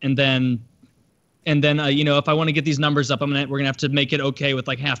 And then you know, if I want to get these numbers up, we're gonna have to make it okay with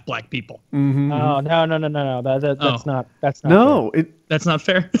like half black people. Mm-hmm. Oh no. That's not. No, that's not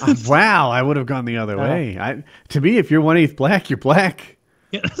fair. Wow, I would have gone the other way. To me, if you're 1/8 black, you're black.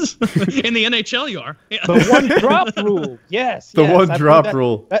 Yes. In the NHL, you are. Yeah. The one drop rule. Yes. The one drop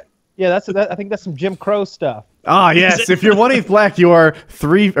rule. I think that's some Jim Crow stuff. Ah, yes. If you're 1/8 black, you are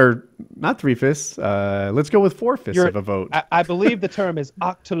not 3/5. Let's go with 4/5 of a vote. I believe the term is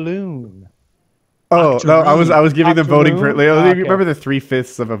octaloon. Oh no, I was giving them voting Octoroon? privilege. Okay. Remember the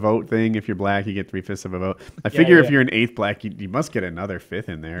 3/5 of a vote thing? If you're black, you get 3/5 of a vote. I figure if you're an 1/8 black, you must get another 5th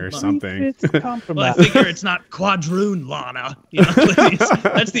in there or something. Come from Well, I that. figure it's not quadroon, Lana. You know, please.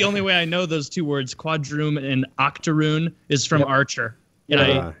 That's the only way I know those 2 words. Quadroon and octoroon is from Archer. And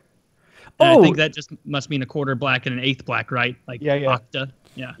Yeah. I think that just must mean a quarter black and an 1/8 black, right? Like octa.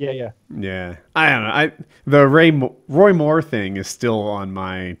 Yeah. Yeah. I don't know. The Roy Moore thing is still on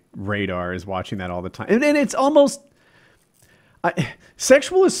my radar. Is watching that all the time, and it's almost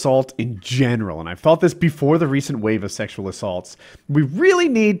sexual assault in general. And I've thought this before the recent wave of sexual assaults. We really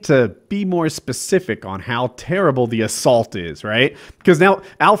need to be more specific on how terrible the assault is, right? Because now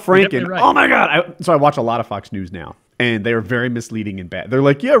Al Franken. Right. Oh my God! So I watch a lot of Fox News now. And they are very misleading and bad. They're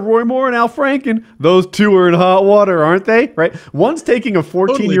like, yeah, Roy Moore and Al Franken, those 2 are in hot water, aren't they? Right? One's taking a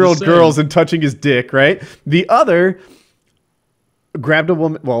 14-year-old girls and touching his dick, right? The other grabbed a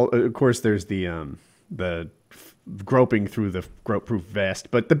woman. Well, of course, there's the groping through the grope-proof vest.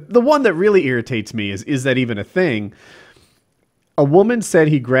 But the one that really irritates me is that even a thing? A woman said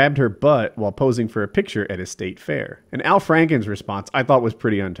he grabbed her butt while posing for a picture at a state fair. And Al Franken's response, I thought, was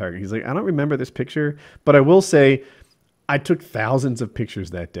pretty on target. He's like, I don't remember this picture, but I will say, I took thousands of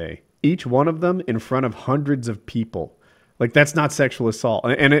pictures that day, each one of them in front of hundreds of people. Like, that's not sexual assault.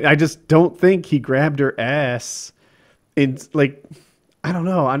 And I just don't think he grabbed her ass in, like, I don't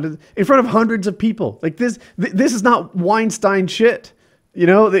know, in front of hundreds of people. Like, this is not Weinstein shit. You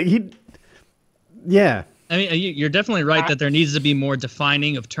know, yeah. I mean, you're definitely right that there needs to be more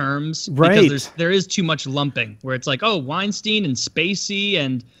defining of terms. Right. Because there is too much lumping where it's like, oh, Weinstein and Spacey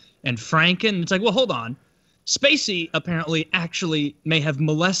and Franken. It's like, well, hold on. Spacey apparently actually may have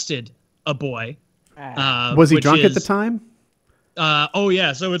molested a boy. Was he drunk at the time? Oh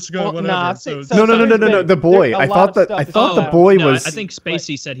yeah, so it's good. Whatever. Nah, So no. The boy. I thought the boy was. I think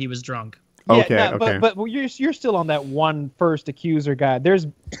Spacey said he was drunk. Okay, no, okay. but you're still on that one first accuser guy. There's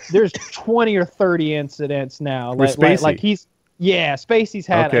 20 or 30 incidents now. With Like Spacey. Spacey's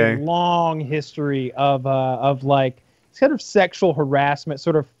had Okay. a long history of like sort of sexual harassment,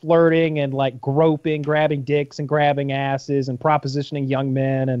 sort of flirting and like groping, grabbing dicks and grabbing asses and propositioning young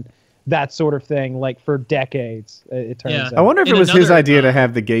men and that sort of thing, like for decades. It turns Yeah. out. I wonder if In it was his another, idea to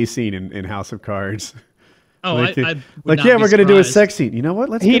have the gay scene in House of Cards. Oh, Like, I would like not yeah, be we're gonna do a surprised. sex scene. You know what?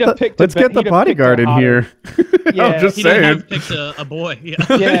 Let's He'd get have the, picked a let's get the he'd have bodyguard picked a in here. Yeah, I'm just He didn't saying. have picked a boy. Yeah.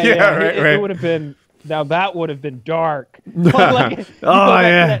 Yeah, right, it right. would have been. Now that would have been dark. Like, you Oh, go back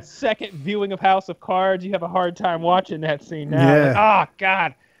yeah. to that second viewing of House of Cards, you have a hard time watching that scene now. Yeah. Like, oh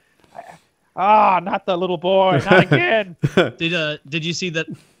God. Not the little boy, not again. Did you see that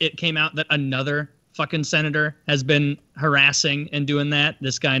it came out that another fucking senator has been harassing and doing that?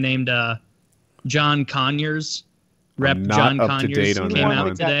 This guy named John Conyers, Rep. I'm not John up to Conyers date on The came that one out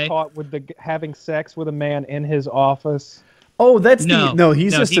one. that got today. caught with having sex with a man in his office. Oh, that's No,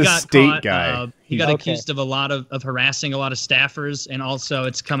 he's just he a got state caught, guy. He got Okay. accused of a lot of harassing a lot of staffers, and also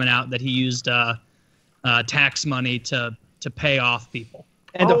it's coming out that he used tax money to pay off people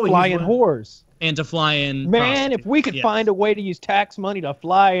And Oh, to fly he's in one- whores. and to fly in. Man, if we could Yes. find a way to use tax money to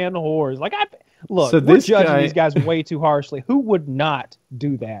fly in whores, like look, So we're this judging guy- these guys way too harshly. Who would not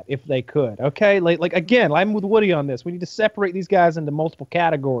do that if they could? Okay, like again, I'm with Woody on this. We need to separate these guys into multiple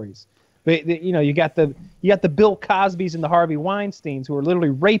categories. You got the Bill Cosbys and the Harvey Weinsteins who are literally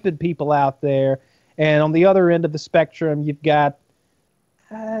raping people out there, and on the other end of the spectrum, you've got.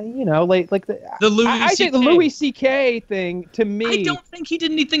 Like The Louis I think the CK. Louis C.K. thing to me. I don't think he did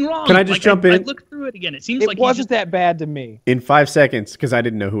anything wrong. Can I just jump in? I looked through it again. It seems It like wasn't that bad to me. In 5 seconds, because I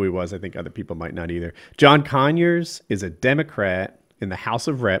didn't know who he was. I think other people might not either. John Conyers is a Democrat in the House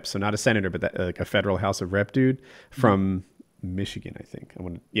of Reps, so not a senator, but like a federal House of Rep dude from Michigan, I think.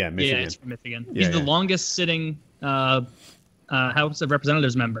 Michigan. Yeah, it's from Michigan. Yeah, He's the yeah. longest sitting House of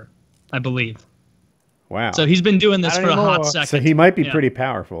Representatives member, I believe. Wow. So he's been doing this Not for a hot anymore. second. So he might be Yeah. pretty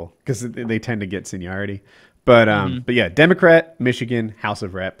powerful because they tend to get seniority. But Mm-hmm. but yeah, Democrat, Michigan, House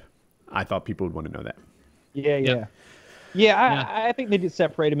of Rep. I thought people would want to know that. Yeah. Yeah. I think they did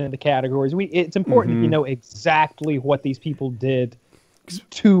separate them into categories. It's important Mm-hmm. that you know exactly what these people did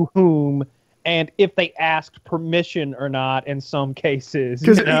to whom and if they asked permission or not in some cases.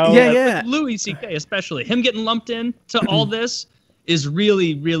 Because You know? yeah. Louis C.K. especially, him getting lumped in to all this is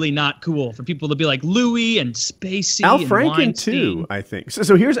really, really not cool for people to be like Louis and Spacey Al and Franken Weinstein. too, I think.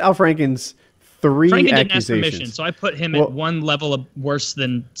 So here's Al Franken's 3 Franken didn't ask accusations. permission, so I put him Well- at one level of worse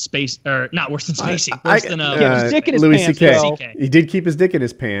than Space, or not worse than Spacey, I- worse than Yeah, his dick in his Louis pants, C.K. though. CK. He did keep his dick in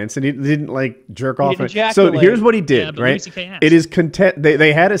his pants, and he didn't like jerk off. didn't So ejaculate. here's what he did, Yeah, but Louis right? CK asked. It is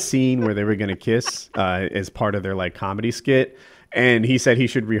They had a scene where they were going to kiss as part of their like comedy skit, and he said he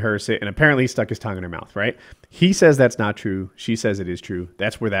should rehearse it, and apparently he stuck his tongue in her mouth. Right? He says that's not true. She says it is true.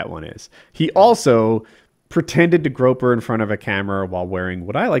 That's where that one is. He also pretended to grope her in front of a camera while wearing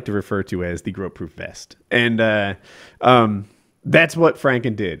what I like to refer to as the grope-proof vest. And that's what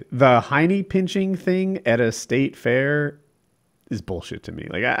Franken did. The Heine pinching thing at a state fair is bullshit to me.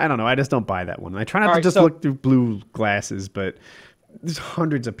 Like, I don't know. I just don't buy that one. I try not All to right, just so- look through blue glasses, but there's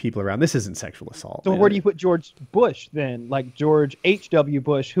hundreds of people around. This isn't sexual assault. So man. where do you put George Bush then? Like George H.W.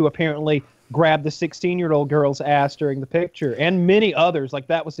 Bush, who apparently grabbed the 16-year-old girl's ass during the picture, and many others. Like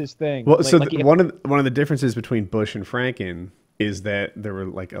that was his thing. Well, Like- so like, one of the differences between Bush and Franken is that there were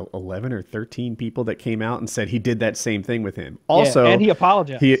like 11 or 13 people that came out and said he did that same thing with him. Also, and he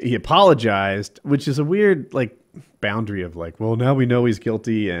apologized. He apologized, which is a weird like boundary of like, well, now we know he's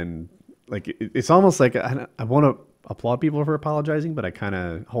guilty, and like it's almost like I want to applaud people for apologizing, but I kind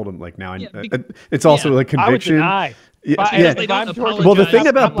of hold them like now. Yeah, It's also yeah. like I would conviction. deny. Yeah, If I- yeah. if They I'm don't George apologize. Well, the thing I'm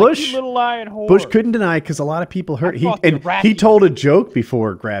about like, Bush, you little lying whore. Bush couldn't deny because a lot of people heard. He thought the and he Iraqis- told a joke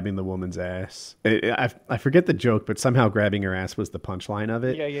before grabbing the woman's ass. I forget the joke, but somehow grabbing her ass was the punchline of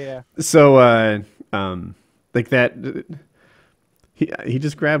it. Yeah. So, like that, he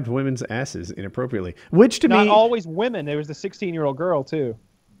just grabbed women's asses inappropriately, which to Not me, always women. There was the 16-year-old girl too.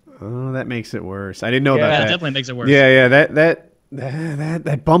 oh, that makes it worse. I didn't know Yeah. about That that. definitely makes it worse. Yeah,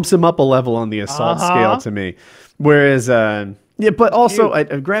 that bumps him up a level on the assault Uh-huh. scale to me. Whereas, but also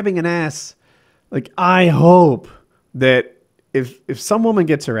grabbing an ass, like I hope that if some woman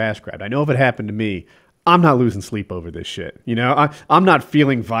gets her ass grabbed, I know if it happened to me, I'm not losing sleep over this shit. You know, I'm not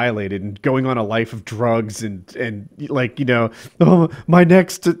feeling violated and going on a life of drugs and like, you know, oh, my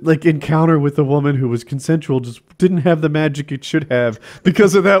next like encounter with a woman who was consensual just didn't have the magic it should have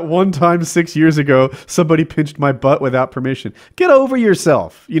because of that one time 6 years ago somebody pinched my butt without permission. Get over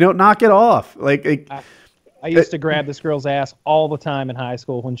yourself. You know, knock it off. I used to grab this girl's ass all the time in high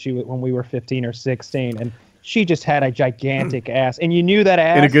school when we were 15 or 16, and she just had a gigantic ass, and you knew that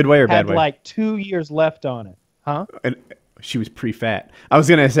ass In a good way or had bad way? like 2 years left on it, huh? And she was pre-fat. I was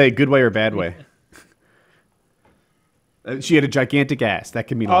gonna say good way or bad way. She had a gigantic ass. That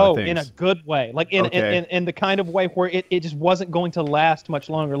could mean a lot of things. In a good way, like Okay. in the kind of way where it just wasn't going to last much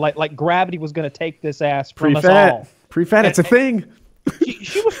longer. Like gravity was going to take this ass from us Pre-fat. all. Pre-fat. It's a thing.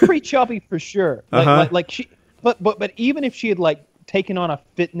 She was pretty chubby for sure. Like she, but even if she had like taken on a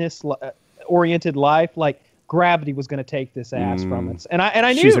fitness oriented life, like gravity was going to take this ass from us. And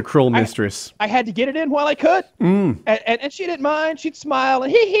I knew She's a cruel mistress. I had to get it in while I could. And she didn't mind. She'd smile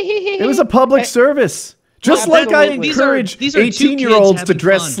and he. It was a public service. Just Well, like I absolutely. encourage These are two 18-year-olds kids to having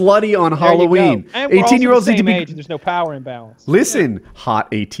dress fun. slutty on Halloween. And we're all 18-year-olds the need to same be. age, and there's no power imbalance. Listen, hot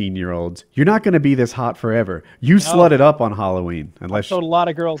 18-year-olds, you're not going to be this hot forever. You slut it up on Halloween, unless Told a lot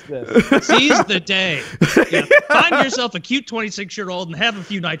of girls this. Seize the day. Yeah. Find yourself a cute 26-year-old and have a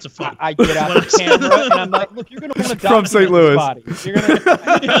few nights of fun. I get out the camera and I'm like, look, you're going to want to From St. Louis. body. You're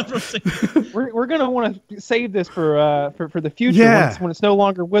gonna, Yeah, from St. we're going to want to save this for the future Yeah. when it's no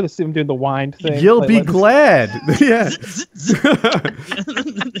longer with us. I'm doing the wind thing. you'll Like, be let's- glad. Yeah.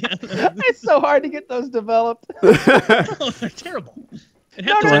 It's so hard to get those developed Oh, they're terrible. And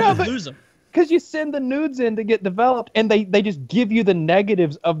half the No, time no, you but- lose them. because you send the nudes in to get developed, and they just give you the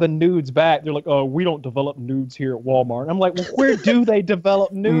negatives of the nudes back. They're like, oh, we don't develop nudes here at Walmart. I'm like, well, where do they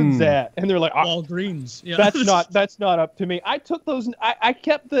develop nudes at? And they're like, Walgreens. Yeah. that's not up to me. I took those. I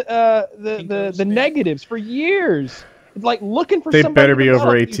kept the negatives for years, like looking for. They somebody better to be over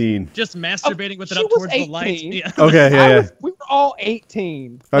develop these- 18. just masturbating with it she up was towards the light. 18. Yeah. Okay, yeah. We were all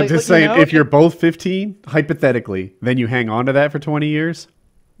 18. I'm Like, just you saying, know, if you're both 15, hypothetically, then you hang on to that for 20 years,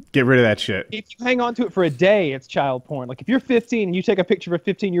 get rid of that shit. if you hang on to it for a day, it's child porn. Like if you're 15 and you take a picture of a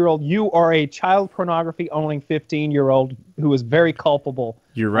 15-year-old, you are a child pornography owning 15-year-old who is very culpable.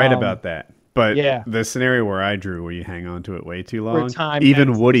 You're right about that. But yeah. the scenario where I drew, where you hang on to it way too long, time even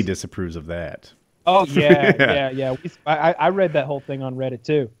passes. Woody disapproves of that. Oh yeah, Yeah. yeah. I read that whole thing on Reddit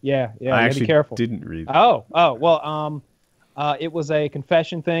too. Yeah, I you gotta actually be careful. didn't read. Oh, well, it was a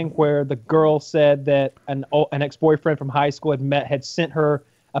confession thing where the girl said that an ex-boyfriend from high school had sent her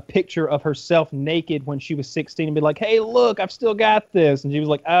a picture of herself naked when she was 16 and be like, hey, look, I've still got this. And she was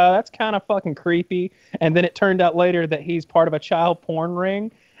like, that's kind of fucking creepy. And then it turned out later that he's part of a child porn ring.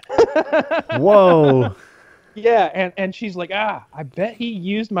 Whoa. Yeah, and she's like, I bet he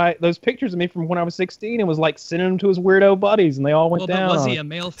used those pictures of me from when I was 16 and was like sending them to his weirdo buddies, and they all went Well, down. but was on he it. a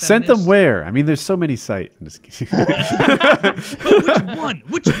male feminist? Sent them where? I mean, there's so many sites. I'm just kidding. But which one?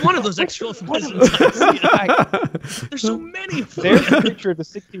 Which one of those ex-girlfriends? There's so many of them. There's a picture of the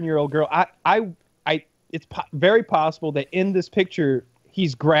 16-year-old girl. It's very possible that in this picture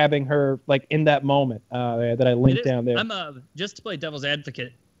he's grabbing her like in that moment that I It linked is- down there. I'm just to play devil's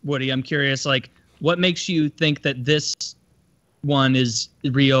advocate, Woody. I'm curious, like, what makes you think that this one is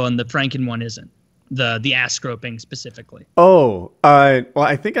real and the Franken one isn't? The ass groping specifically. Oh, well,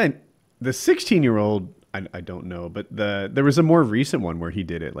 I think the 16-year-old, I don't know, but there was a more recent one where he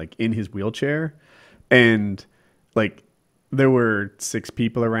did it like in his wheelchair, and like there were 6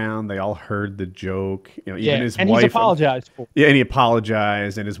 people around. They all heard the joke. You know, even his and wife. he's apologized for. Yeah, and he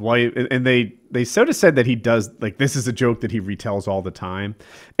apologized, and his wife, and they sort of said that he does, like, this is a joke that he retells all the time,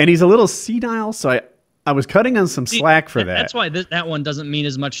 and he's a little senile, so I was cutting on some slack for that. That's why that one doesn't mean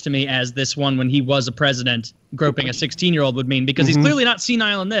as much to me as this one when he was a president groping a 16-year-old would mean, because he's clearly not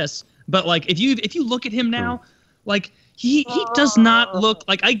senile in this. But like if you look at him now, like he does not look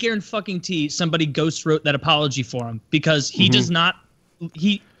like, I guarantee somebody ghost wrote that apology for him, because he does not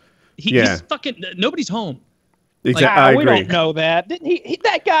he's fucking nobody's home. Exactly, Like, I we agree. don't know that. Didn't he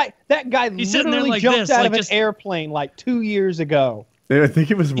that guy He's sitting there literally like jumped this, out like of an just- airplane like 2 years ago. I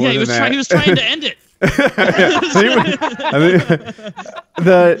think it was more Yeah, than that. he was trying to end it.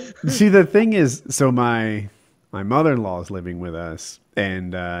 The thing is, so my mother-in-law is living with us,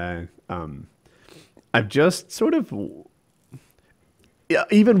 and I've just sort of,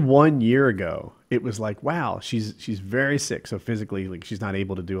 even 1 year ago, it was like, wow, she's very sick, so physically, like, she's not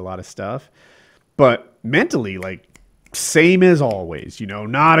able to do a lot of stuff, but mentally, like, same as always, you know,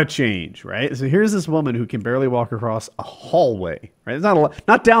 not a change, right? So here's this woman who can barely walk across a hallway, right? It's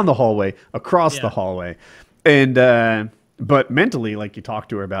not down the hallway, across the hallway. And, but mentally, like, you talk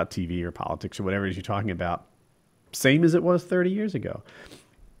to her about TV or politics or whatever it is you're talking about, same as it was 30 years ago.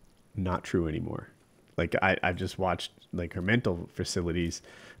 Not true anymore. Like, I've just watched, like, her mental facilities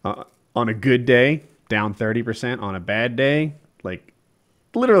on a good day, down 30%. On a bad day, like,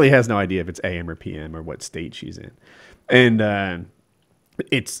 literally has no idea if it's AM or PM or what state she's in. And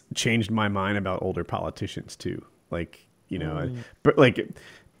it's changed my mind about older politicians too. Like, but like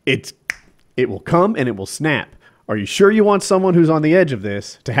it will come and it will snap. Are you sure you want someone who's on the edge of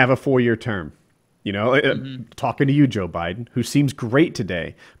this to have a 4-year term? Talking to you, Joe Biden, who seems great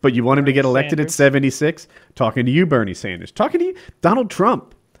today, but you want him to get elected at 76? Talking to you, Bernie Sanders. Talking to you, Donald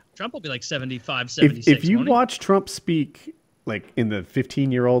Trump. Trump will be like 75, 76. If you watch Trump speak, like in the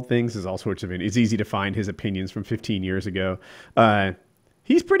 15-year-old things, there's all sorts of it. It's easy to find his opinions from 15 years ago.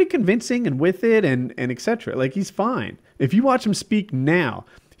 He's pretty convincing and with it and et cetera. Like, he's fine. If you watch him speak now,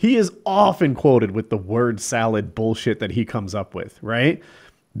 he is often quoted with the word salad bullshit that he comes up with, right?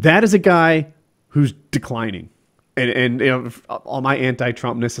 That is a guy who's declining. And all my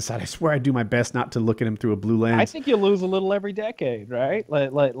anti-Trumpness aside, I swear I do my best not to look at him through a blue lens. I think you lose a little every decade, right?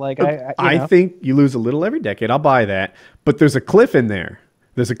 I think you lose a little every decade. I'll buy that. But there's a cliff in there.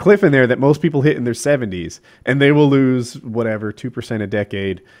 There's a cliff in there that most people hit in their 70s, and they will lose whatever 2% a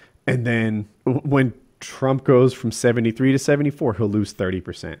decade. And then when Trump goes from 73 to 74, he'll lose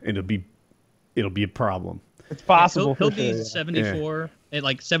 30%, and it'll be a problem. It's possible. He'll be 74 at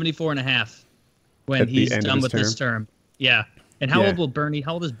like 74 and a half when he's done with this term. Yeah. And how old is Bernie?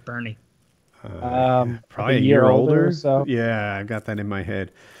 Probably a year older. So. Yeah, I got that in my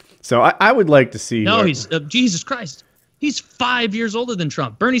head. So I would like to see. No, he's Jesus Christ. He's 5 years older than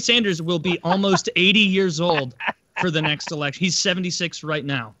Trump. Bernie Sanders will be almost 80 years old for the next election. He's 76 right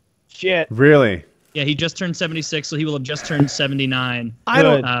now. Shit. Really? Yeah, he just turned 76, so he will have just turned 79 for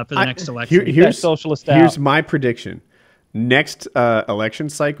the next election. Here's my prediction. Next election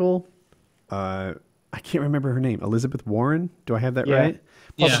cycle, I can't remember her name. Elizabeth Warren? Do I have that right?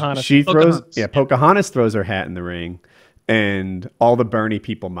 Yeah. Pocahontas. Pocahontas throws her hat in the ring, and all the Bernie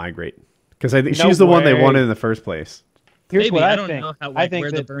people migrate. Because I think she's the one they wanted in the first place. Here's Maybe. what I don't know how, I think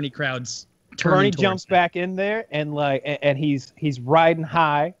where the Bernie crowd's turning Bernie towards jumps back in there and he's riding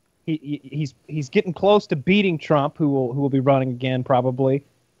high. He's getting close to beating Trump, who will be running again probably.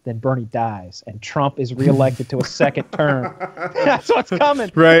 Then Bernie dies, and Trump is reelected to a second term. That's what's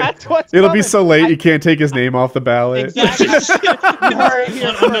coming. Right. That's what's It'll coming. be so late you can't take his name off the ballot. Exactly.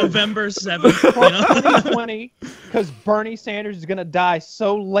 on November 7th. 2020, because Bernie Sanders is going to die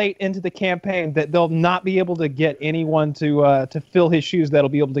so late into the campaign that they'll not be able to get anyone to fill his shoes that'll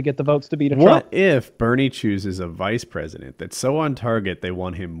be able to get the votes to beat Trump. What if Bernie chooses a vice president that's so on target they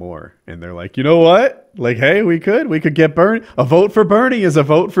want him more? And they're like, you know what? Like, hey, we could get Bernie. A vote for Bernie is a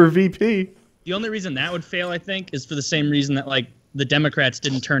vote for VP. The only reason that would fail, I think, is for the same reason that like the Democrats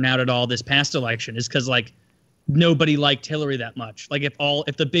didn't turn out at all this past election, is because like nobody liked Hillary that much. Like if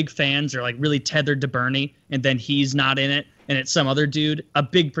the big fans are like really tethered to Bernie and then he's not in it and it's some other dude, a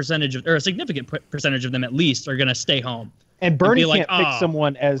big percentage of, or a significant percentage of them at least, are gonna stay home. And Bernie like, can't pick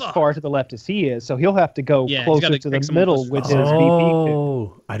someone as far to the left as he is, so he'll have to go closer to the middle with his VP pick.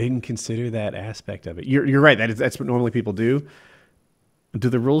 Oh, I didn't consider that aspect of it. You're right. That's what normally people do. Do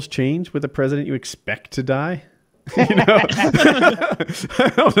the rules change with the president you expect to die? I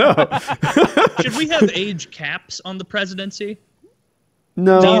don't know. Should we have age caps on the presidency?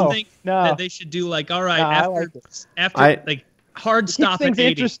 No. Do you think that they should do like, all right, after hard stop things at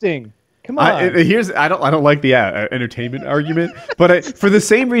 80? Interesting. Come on. I don't like the entertainment argument, but for the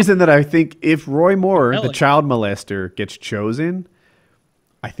same reason that I think if Roy Moore, the child molester, gets chosen,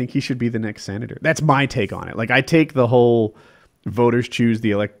 I think he should be the next senator. That's my take on it. Like, I take the whole voters choose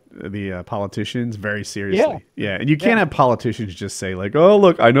the politicians very seriously. Yeah, and you can't have politicians just say like, oh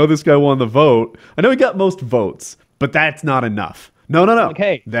look, I know this guy won the vote. I know he got most votes, but that's not enough. No. Like,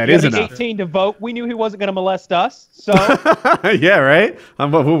 hey, that is enough. 18 to vote. We knew he wasn't going to molest us, so yeah, right.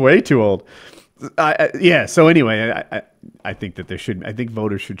 We're way too old. So anyway, I think that I think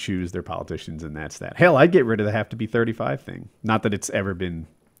voters should choose their politicians, and that's that. Hell, I'd get rid of the have to be 35 thing. Not that it's ever been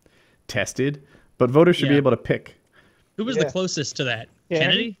tested, but voters should be able to pick. Who was the closest to that?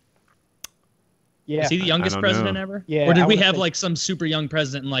 Kennedy? Yeah. Is he the youngest president ever? Yeah. Or did we have like some super young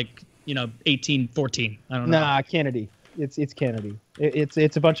president in like, 1814? I don't know. Nah, Kennedy. It's Kennedy.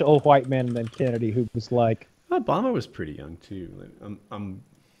 It's a bunch of old white men and then Kennedy, who was like. Obama was pretty young too.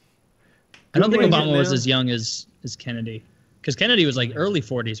 I don't think Obama was as young as Kennedy, because Kennedy was like early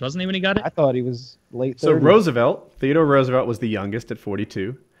 40s, wasn't he, when he got it? I thought he was late 30s. So Theodore Roosevelt was the youngest at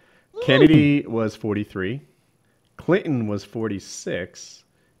 42. Kennedy was 43. Clinton was 46.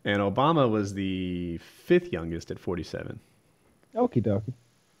 And Obama was the fifth youngest at 47. Okie dokie.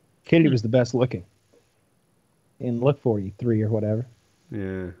 Kennedy was the best looking. And look 43 or whatever.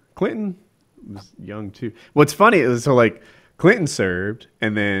 Yeah. Clinton was young too. What's funny is, Clinton served,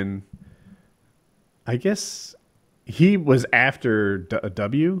 and then I guess he was after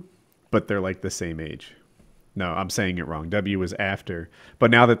W, but they're like the same age. No, I'm saying it wrong. W was after.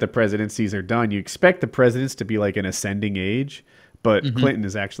 But now that the presidencies are done, you expect the presidents to be like an ascending age, but Clinton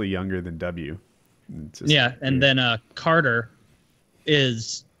is actually younger than W. Yeah, and then Carter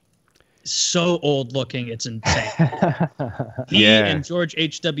is so old looking, it's insane. He and George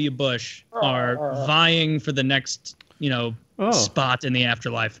H.W. Bush are vying for the next, spot in the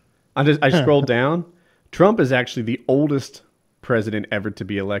afterlife. I scrolled down. Trump is actually the oldest president ever to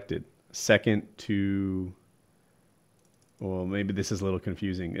be elected. Second to, well, maybe this is a little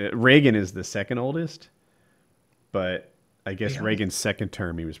confusing. Reagan is the second oldest, but I guess Reagan's second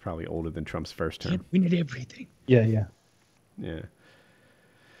term, he was probably older than Trump's first term. We need everything. Yeah.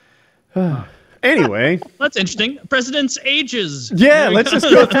 Anyway. That's interesting. President's ages. Yeah, let's just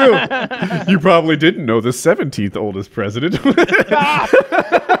go through. You probably didn't know the 17th oldest president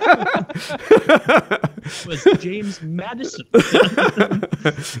was James Madison.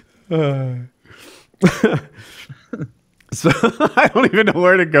 So I don't even know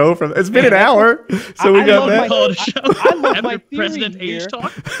where to go from. It's been an hour, so we got that. I love my theory President here. age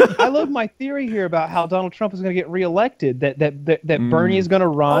talk. I love my theory here about how Donald Trump is going to get reelected. That Bernie is going to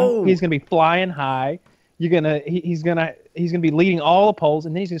run. Oh. He's going to be flying high. He's going to be leading all the polls,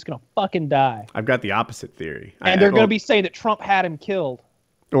 and then he's just going to fucking die. I've got the opposite theory. And they're going to be saying that Trump had him killed.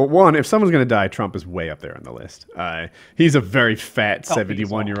 Well, one, if someone's going to die, Trump is way up there on the list. He's a very fat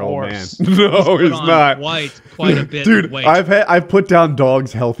 71-year-old man. No, he's not. Quite a bit. Dude, of weight. I've put down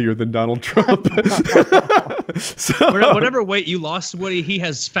dogs healthier than Donald Trump. So, whatever weight you lost, Woody, he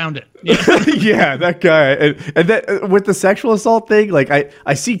has found it. yeah, that guy. And that with the sexual assault thing, like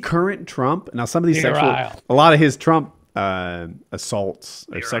I see current Trump now. Some of these a lot of his Trump assaults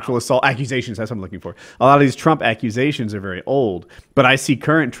or sexual assault accusations, that's what I'm looking for. A lot of these Trump accusations are very old, but I see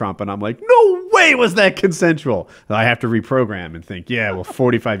current Trump and I'm like, no way was that consensual. I have to reprogram and think, yeah, well,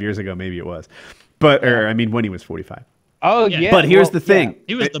 45 years ago maybe it was, but when he was 45. Oh yeah. But here's the thing: yeah.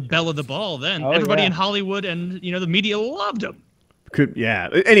 He was the belle of the ball then. Everybody in Hollywood and the media loved him.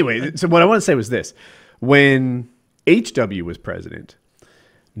 Anyway, so what I want to say was this: when HW was president,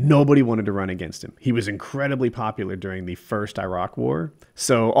 nobody wanted to run against him. He was incredibly popular during the first Iraq War.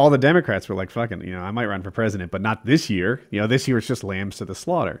 So all the Democrats were like, fucking, I might run for president, but not this year. This year it's just lambs to the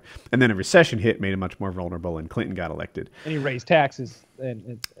slaughter. And then a recession hit, made him much more vulnerable, and Clinton got elected. And he raised taxes.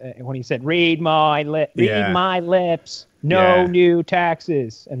 And when he said, read my lips, no new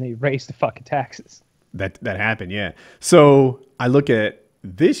taxes. And they raised the fucking taxes. That happened, yeah. So I look at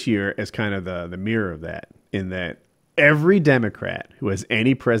this year as kind of the mirror of that, in that every Democrat who has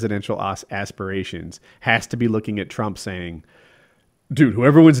any presidential aspirations has to be looking at Trump saying, dude,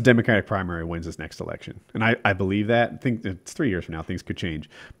 whoever wins the Democratic primary wins this next election. And I believe that. I think it's 3 years from now, things could change.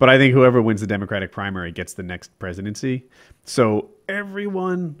 But I think whoever wins the Democratic primary gets the next presidency. So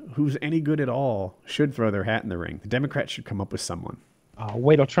everyone who's any good at all should throw their hat in the ring. The Democrats should come up with someone.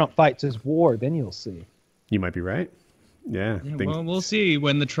 Wait till Trump fights his war, then you'll see. You might be right. Yeah. Well, we'll see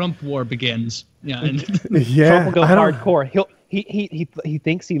when the Trump war begins. Yeah. And Trump will go hardcore. He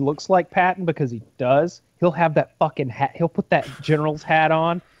thinks he looks like Patton because he does. He'll have that fucking hat. He'll put that general's hat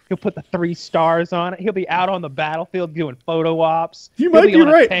on. He'll put the 3 stars on it. He'll be out on the battlefield doing photo ops. You might be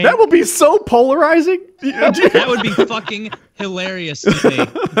right. That will be so polarizing. That would be fucking hilarious to me.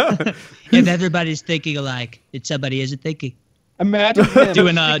 If everybody's thinking alike, and somebody isn't thinking. Imagine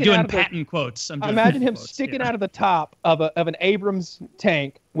him doing Patton quotes. Imagine him sticking out of the top of an Abrams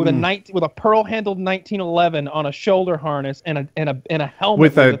tank with a pearl-handled 1911 on a shoulder harness and a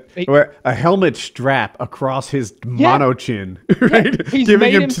helmet with a helmet strap across his mono chin, right? He's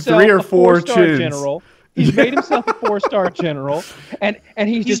giving him 3 or 4 chins. General. He's made himself a 4-star general, and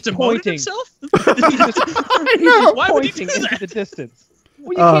he's just pointing. Himself? He's just pointing into the distance.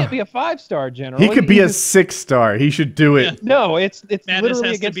 Well, you can't be a 5-star general. He could be a 6-star. He should do it. Yeah. No, it's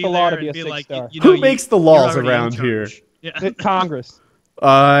literally against the law to be a 6-star. Who makes the laws around here? Yeah. Congress.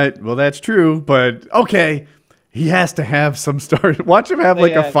 Well, that's true, but okay. He has to have some star. Watch him have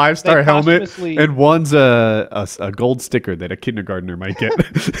like a 5-star helmet, and one's a gold sticker that a kindergartner might get.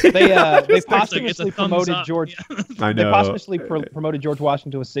 They posthumously promoted George. I know. They posthumously promoted George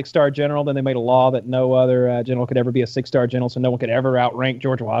Washington to a 6-star general. Then they made a law that no other general could ever be a 6-star general, so no one could ever outrank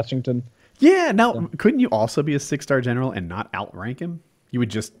George Washington. Yeah. Now, couldn't you also be a 6-star general and not outrank him? You would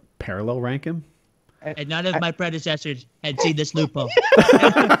just parallel rank him. And none of my predecessors had seen this loophole.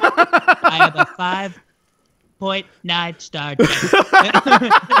 I have a 5.9-star.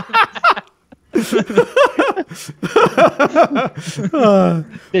 The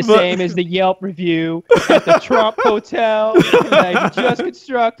same as the Yelp review at the Trump Hotel that I just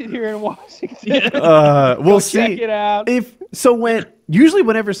constructed here in Washington. We'll check see. it out. Usually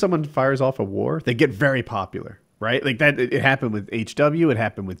whenever someone fires off a war, they get very popular, right? Like that. It happened with HW. It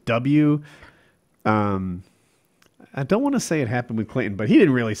happened with W. I don't want to say it happened with Clinton, but he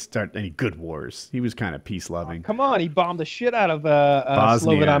didn't really start any good wars. He was kind of peace loving. Come on, he bombed the shit out of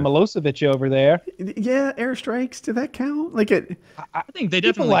Bosnia. Slobodan Milosevic over there. Yeah, airstrikes. Did that count? Like it. I think they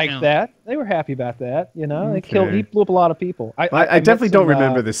People definitely like count. that. They were happy about that. You know, Okay. they killed. He blew up a lot of people. I met definitely don't some,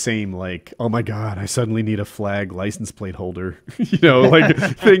 remember the same, like, oh my God, I suddenly need a flag license plate holder, like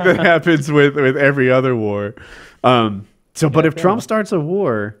thing that happens with every other war. But if Trump starts a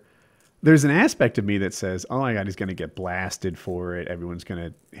war, there's an aspect of me that says, oh my God, he's going to get blasted for it. Everyone's going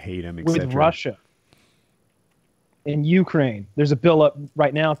to hate him, etc. with Russia. In Ukraine, there's a bill up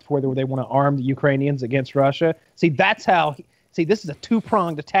right now where they want to arm the Ukrainians against Russia. See, that's how. See, this is a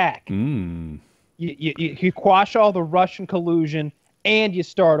two-pronged attack. You quash all the Russian collusion, and you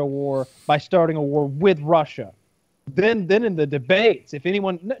start a war by starting a war with Russia. Then in the debates, if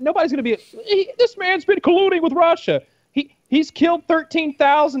anyone, nobody's going to be. This man's been colluding with Russia. He's killed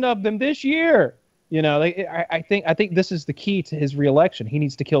 13,000 of them this year. You know, I think this is the key to his reelection. He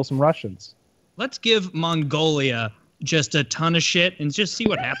needs to kill some Russians. Let's give Mongolia just a ton of shit and just see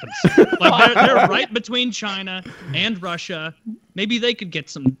what happens. Like they're right between China and Russia. Maybe they could get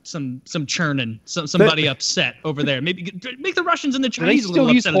some churning, somebody upset over there. Maybe make the Russians and the Do they Chinese a little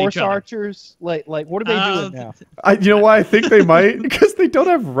still use upset at horse each other. archers? Like what are they doing now? You know why I think they might? Because they don't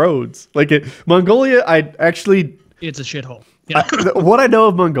have roads. Like Mongolia, It's a shithole. Yeah. what I know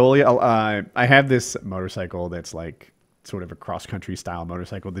of Mongolia, I have this motorcycle that's like sort of a cross-country style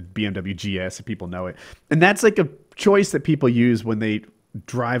motorcycle, the BMW GS, if people know it. And that's like a choice that people use when they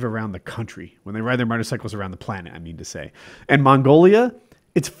drive around the country, when they ride their motorcycles around the planet, I mean to say. And Mongolia,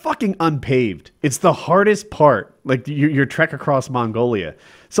 it's fucking unpaved. It's the hardest part, like your trek across Mongolia.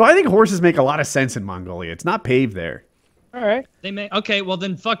 So I think horses make a lot of sense in Mongolia. It's not paved there. All right. They may. Okay, well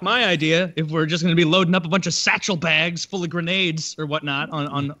then fuck my idea. If we're just going to be loading up a bunch of satchel bags full of grenades or whatnot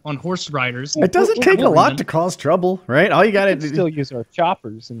on horse riders. It doesn't take a lot to cause trouble, right? All you got to We still use our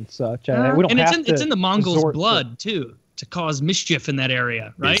choppers and such. We don't And have it's in the Mongols' resort blood too to cause mischief in that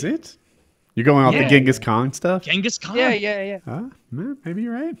area, right? Is it? You're going off the Yeah. Genghis Khan stuff? Genghis Khan. Yeah. Maybe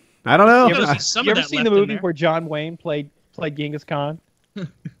you're right. I don't know. Yeah, but You some ever of that seen left the in movie there. where John Wayne played Genghis Khan?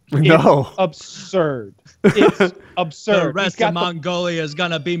 No. It's absurd. It's absurd. The He's rest got of Mongolia is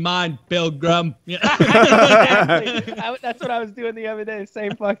gonna be mine, Pilgrim. Yeah. Exactly. That's what I was doing the other day.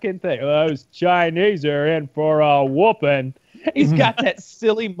 Same fucking thing. Those Chinese are in for a whooping. He's got that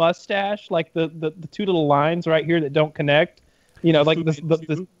silly mustache, like the two little lines right here that don't connect. You know, like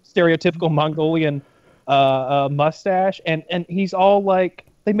the stereotypical Mongolian mustache, and he's all like,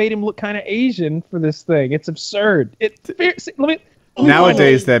 they made him look kind of Asian for this thing. It's absurd.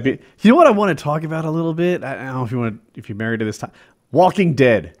 Nowadays, you know what I want to talk about a little bit? I don't know if you're married to this time. Walking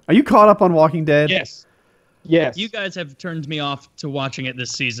Dead. Are you caught up on Walking Dead? Yes. You guys have turned me off to watching it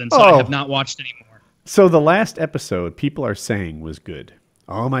this season, so I have not watched anymore. So the last episode, people are saying was good.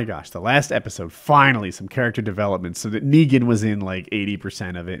 Oh my gosh, the last episode, finally some character development so that Negan was in like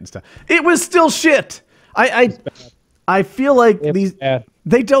 80% of it and stuff. It was still shit. I feel like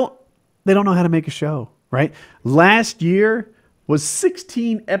they don't know how to make a show, right? Last year was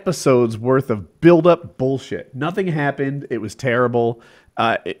 16 episodes worth of build-up bullshit. Nothing happened. It was terrible.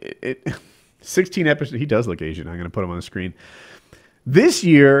 16 episodes. He does look Asian. I'm going to put him on the screen. This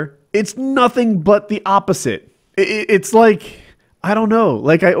year, it's nothing but the opposite. It's like, I don't know.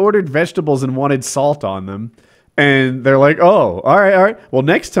 Like I ordered vegetables and wanted salt on them. And they're like, oh, all right. Well,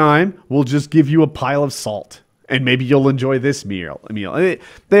 next time we'll just give you a pile of salt. And maybe you'll enjoy this meal. They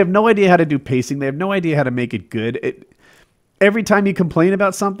have no idea how to do pacing. They have no idea how to make it good. Every time you complain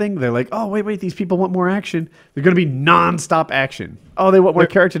about something, they're like, oh, wait, these people want more action. They're going to be nonstop action. Oh, they want more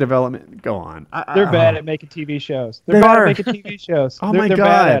character development. Go on. They're bad at making TV shows. They They're bad are. at making TV shows. Oh they're my God.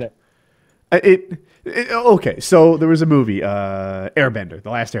 bad at it. Okay, so there was a movie, Airbender, The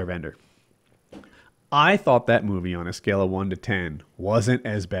Last Airbender. I thought that movie on a scale of 1 to 10 wasn't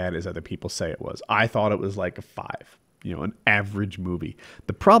as bad as other people say it was. I thought it was like a 5, an average movie.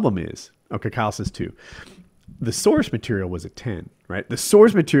 The problem is, okay, Kyle says 2. The source material was a 10, right? The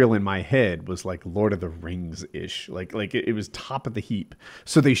source material in my head was like Lord of the Rings-ish. Like it was top of the heap.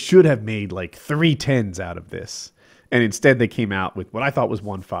 So they should have made like 3 10s out of this. And instead they came out with what I thought was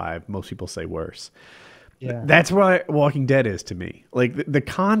 1.5. Most people say worse. Yeah. That's what Walking Dead is to me. Like the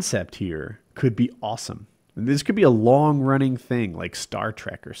concept here could be awesome. This could be a long-running thing like Star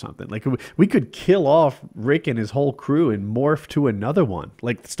Trek or something. Like we could kill off Rick and his whole crew and morph to another one,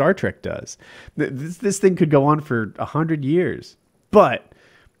 like Star Trek does. This thing could go on for 100 years. But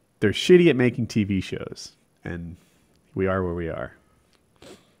they're shitty at making TV shows, and we are where we are.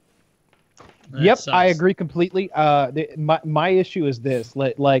 Yep, I agree completely. My issue is this: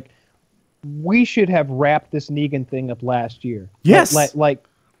 like, we should have wrapped this Negan thing up last year. Yes,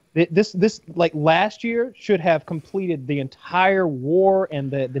 this last year should have completed the entire war and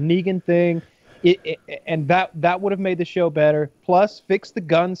the Negan thing. And that would have made the show better. Plus, fix the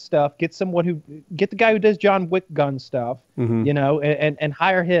gun stuff. Get the guy who does John Wick gun stuff. You know, and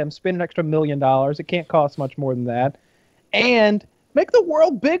hire him. Spend an extra $1 million. It can't cost much more than that. And make the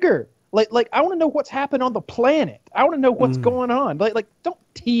world bigger. Like I want to know what's happened on the planet. I want to know what's going on. Like don't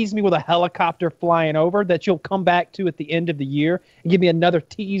tease me with a helicopter flying over that you'll come back to at the end of the year and give me another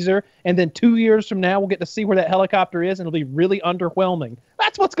teaser. And then 2 years from now, we'll get to see where that helicopter is, and it'll be really underwhelming.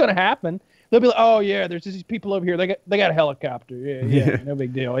 That's what's going to happen. They'll be like, oh yeah, there's these people over here. They got a helicopter. Yeah, no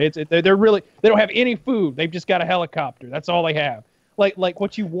big deal. They're really, they don't have any food. They've just got a helicopter. That's all they have. Like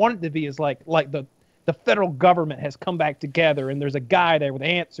what you want it to be is like the federal government has come back together, and there's a guy there with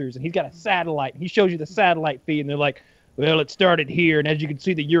answers, and he's got a satellite. He shows you the satellite feed, and they're like, well, it started here, and as you can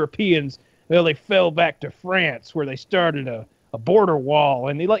see, the Europeans, well, they fell back to France where they started a border wall,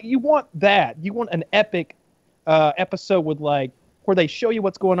 and you want that. You want an epic episode with where they show you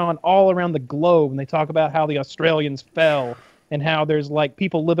what's going on all around the globe, and they talk about how the Australians fell and how there's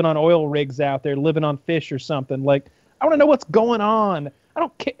people living on oil rigs out there, living on fish or something. I want to know what's going on. I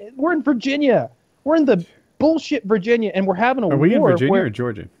don't care. We're in Virginia. We're in the bullshit Virginia, and we're having a war. Are we in Virginia or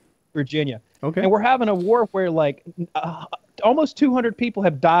Georgia? Virginia. Okay. And we're having a war where almost 200 people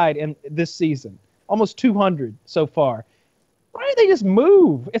have died in this season. Almost 200 so far. Why didn't they just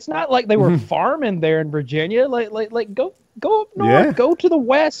move? It's not like they were farming there in Virginia. Go up north, go to the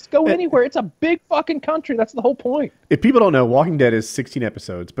west, go anywhere. It's a big fucking country. That's the whole point. If people don't know, Walking Dead is 16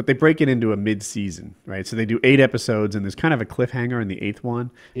 episodes, but they break it into a mid-season, right? So they do 8 episodes, and there's kind of a cliffhanger in the 8th one,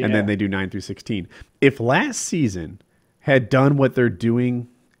 and then they do 9 through 16. If last season had done what they're doing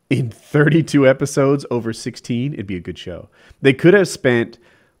in 32 episodes over 16, it'd be a good show. They could have spent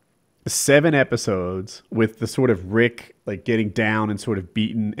 7 episodes with the sort of Rick getting down and sort of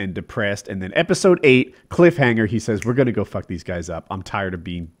beaten and depressed, and then episode 8 cliffhanger, he says, we're gonna go fuck these guys up. I'm tired of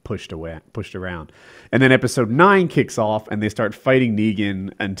being pushed around. And then episode 9 kicks off, and they start fighting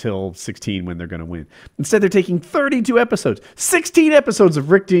Negan until 16 when they're gonna win. Instead, they're taking 32 episodes, 16 episodes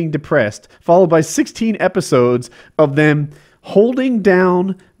of Rick being depressed, followed by 16 episodes of them holding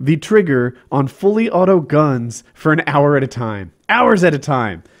down the trigger on fully auto guns for an hour at a time. Hours at a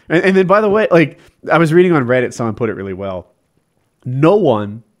time. And then, by the way, I was reading on Reddit, someone put it really well. No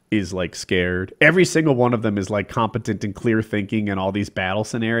one is scared. Every single one of them is competent and clear thinking in all these battle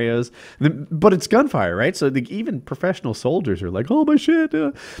scenarios. But it's gunfire, right? So even professional soldiers are like, oh my shit.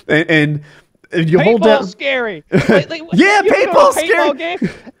 And you hold down. Scary. Yeah, paintball's scary. Game,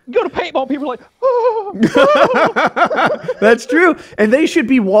 go to paintball, people are like, oh. That's true. And they should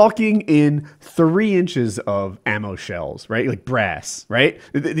be walking in 3 inches of ammo shells, right? Like brass, right?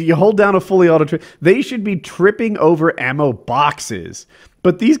 You hold down a fully auto. They should be tripping over ammo boxes.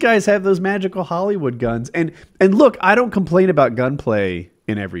 But these guys have those magical Hollywood guns. And look, I don't complain about gunplay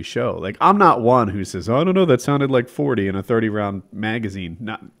in every show. I'm not one who says, oh, I don't know, that sounded like 40 in a 30-round magazine.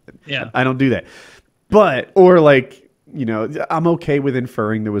 I don't do that. But, or I'm okay with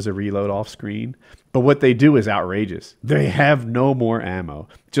inferring there was a reload off screen. But what they do is outrageous. They have no more ammo.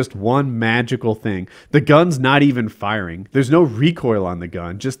 Just one magical thing. The gun's not even firing. There's no recoil on the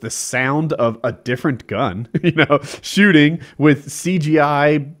gun. Just the sound of a different gun, shooting with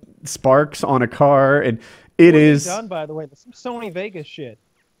CGI sparks on a car. And it is done, by the way. Some Sony Vegas shit.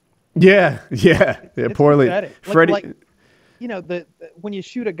 Yeah. Poorly. Freddie. When you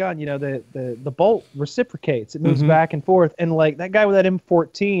shoot a gun, the bolt reciprocates. It moves back and forth. And that guy with that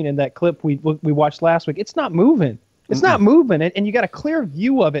M14 in that clip we watched last week, it's not moving. It's not moving. And you got a clear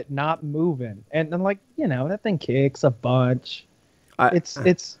view of it not moving. And I'm that thing kicks a bunch. It's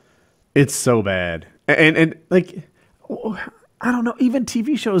so bad. And I don't know. Even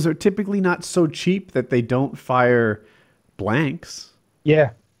TV shows are typically not so cheap that they don't fire blanks.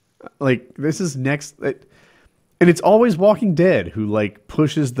 Yeah. This is next. And it's always Walking Dead who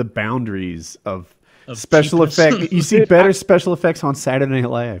pushes the boundaries of special effects. You see better special effects on Saturday Night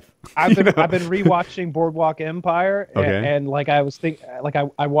Live. I've been rewatching Boardwalk Empire, and I was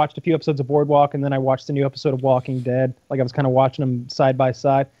I watched a few episodes of Boardwalk, and then I watched the new episode of Walking Dead. I was kind of watching them side by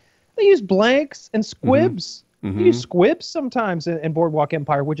side. They use blanks and squibs. They use squibs sometimes in Boardwalk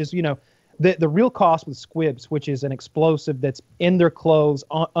Empire, which is The real cost was squibs, which is an explosive that's in their clothes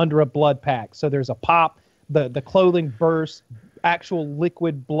under a blood pack. So there's a pop, the clothing bursts, actual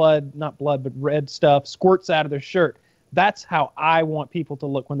liquid blood, not blood, but red stuff squirts out of their shirt. That's how I want people to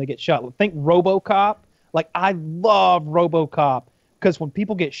look when they get shot. Think RoboCop. Like, I love RoboCop because when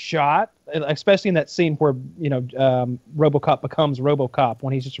people get shot, especially in that scene where, RoboCop becomes RoboCop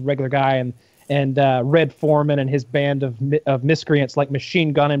when he's just a regular guy and Red Foreman and his band of miscreants like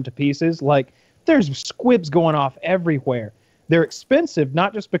machine gun him to pieces. Like, there's squibs going off everywhere. They're expensive,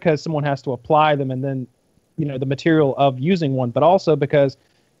 not just because someone has to apply them and then, the material of using one, but also because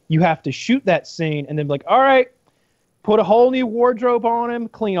you have to shoot that scene and then be like, all right, put a whole new wardrobe on him,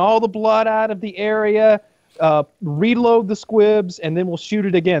 clean all the blood out of the area, reload the squibs, and then we'll shoot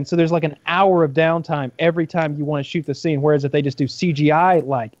it again. So there's like an hour of downtime every time you want to shoot the scene. Whereas if they just do CGI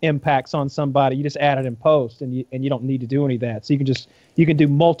like impacts on somebody, you just add it in post, and you don't need to do any of that. So you can do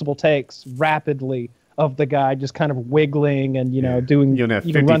multiple takes rapidly of the guy just kind of wiggling and doing. You don't have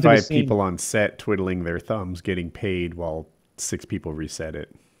 55 people on set twiddling their thumbs, getting paid while 6 people reset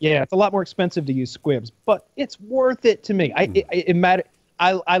it. Yeah, it's a lot more expensive to use squibs, but it's worth it to me. It matters.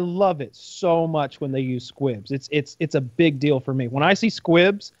 I love it so much when they use squibs. It's a big deal for me. When I see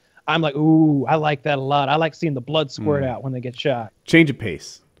squibs, I'm like, ooh, I like that a lot. I like seeing the blood squirt out when they get shot. Change of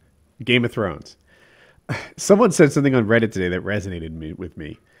pace. Game of Thrones. Someone said something on Reddit today that resonated with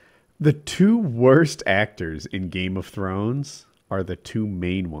me. The 2 worst actors in Game of Thrones are the 2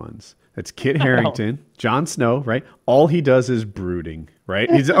 main ones. That's Kit Harington, Jon Snow, right? All he does is brooding, right?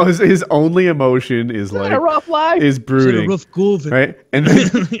 His only emotion is like a rough life. Is brooding, right? And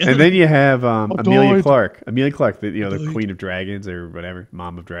then you have Emilia Clarke. Emilia Clarke, the Queen of Dragons or whatever,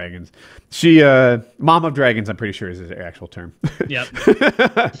 Mom of Dragons. She Mom of Dragons, I'm pretty sure is her actual term. Yep.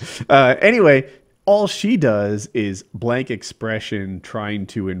 Anyway, all she does is blank expression trying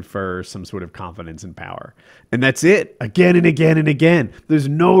to infer some sort of confidence and power. And that's it, again and again and again. There's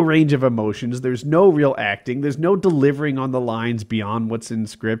no range of emotions. There's no real acting. There's no delivering on the lines beyond what's in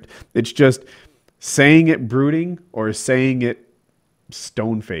script. It's just saying it brooding or saying it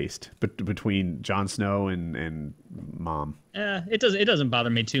stone-faced between Jon Snow and Mom. It doesn't bother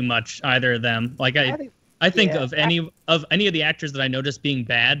me too much, either of them. Like, I think of any of the actors that I noticed being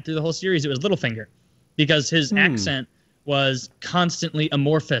bad through the whole series, it was Littlefinger, because his accent was constantly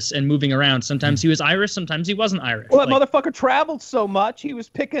amorphous and moving around. Sometimes he was Irish, sometimes he wasn't Irish. Well, that motherfucker traveled so much, he was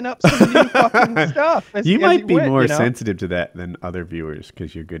picking up some new fucking stuff. You might be more sensitive to that than other viewers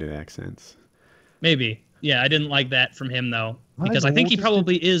because you're good at accents. Maybe. Yeah, I didn't like that from him, though, because I think he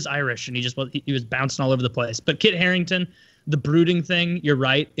probably is Irish, and he was bouncing all over the place. But Kit Harington, the brooding thing, you're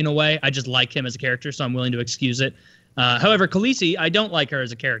right, in a way. I just like him as a character, so I'm willing to excuse it. However, Khaleesi, I don't like her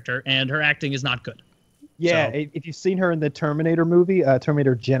as a character, and her acting is not good. Yeah, so. If you've seen her in the Terminator movie,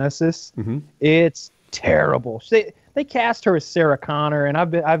 Terminator Genesis, it's terrible. They cast her as Sarah Connor, and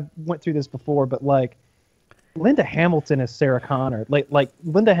I've went through this before, but like Linda Hamilton as Sarah Connor, like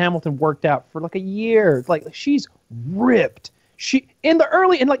Linda Hamilton worked out for like a year. Like, she's ripped. She in like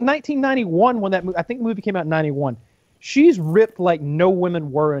 1991 when I think the movie came out in 91. She's ripped like no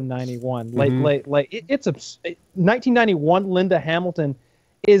women were in 91. It's 1991. Linda Hamilton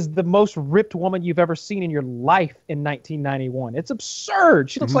is the most ripped woman you've ever seen in your life in 1991. It's absurd.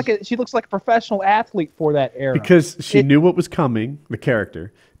 She looks like a professional athlete for that era. Because she knew what was coming, the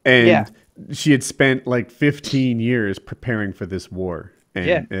character, and she had spent like 15 years preparing for this war.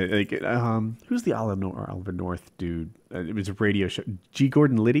 And who's the Oliver North dude? It was a radio show. G.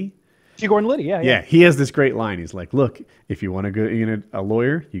 Gordon Liddy. G. Gordon Liddy, yeah. He has this great line. He's like, look, if you want to go a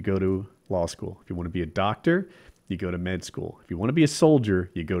lawyer, you go to law school. If you want to be a doctor, you go to med school. If you want to be a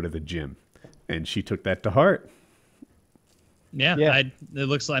soldier, you go to the gym. And she took that to heart. Yeah. It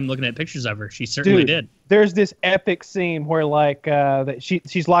looks like I'm looking at pictures of her. She certainly did. There's this epic scene where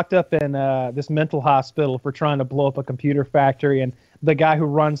she's locked up in this mental hospital for trying to blow up a computer factory, and the guy who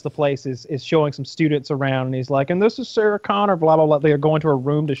runs the place is showing some students around, and he's like, and this is Sarah Connor, blah, blah, blah. They're going to her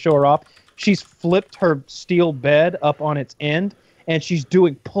room to show her off. She's flipped her steel bed up on its end, and she's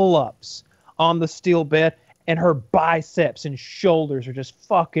doing pull-ups on the steel bed, and her biceps and shoulders are just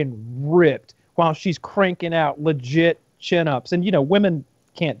fucking ripped while she's cranking out legit chin-ups. And, women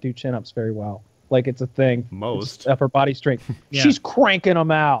can't do chin-ups very well. Like, it's a thing. Most. Upper body strength. Yeah. She's cranking them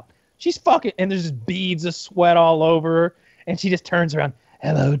out. She's fucking, and there's just beads of sweat all over her. And she just turns around,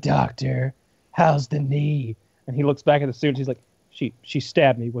 hello, doctor. How's the knee? And he looks back at the student. He's like, she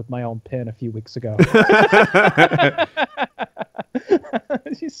stabbed me with my own pen a few weeks ago.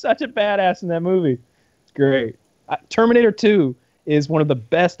 She's such a badass in that movie. It's great. Terminator 2 is one of the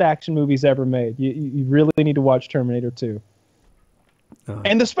best action movies ever made. You really need to watch Terminator 2.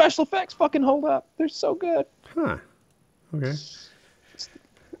 And the special effects fucking hold up. They're so good. Huh. Okay. It's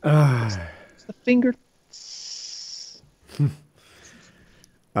the finger.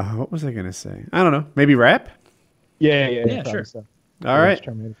 What was I gonna say? I don't know. Maybe rap. Yeah, Yeah, probably sure. so. All right.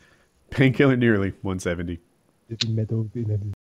 Terminator. Painkiller nearly 170. Metal.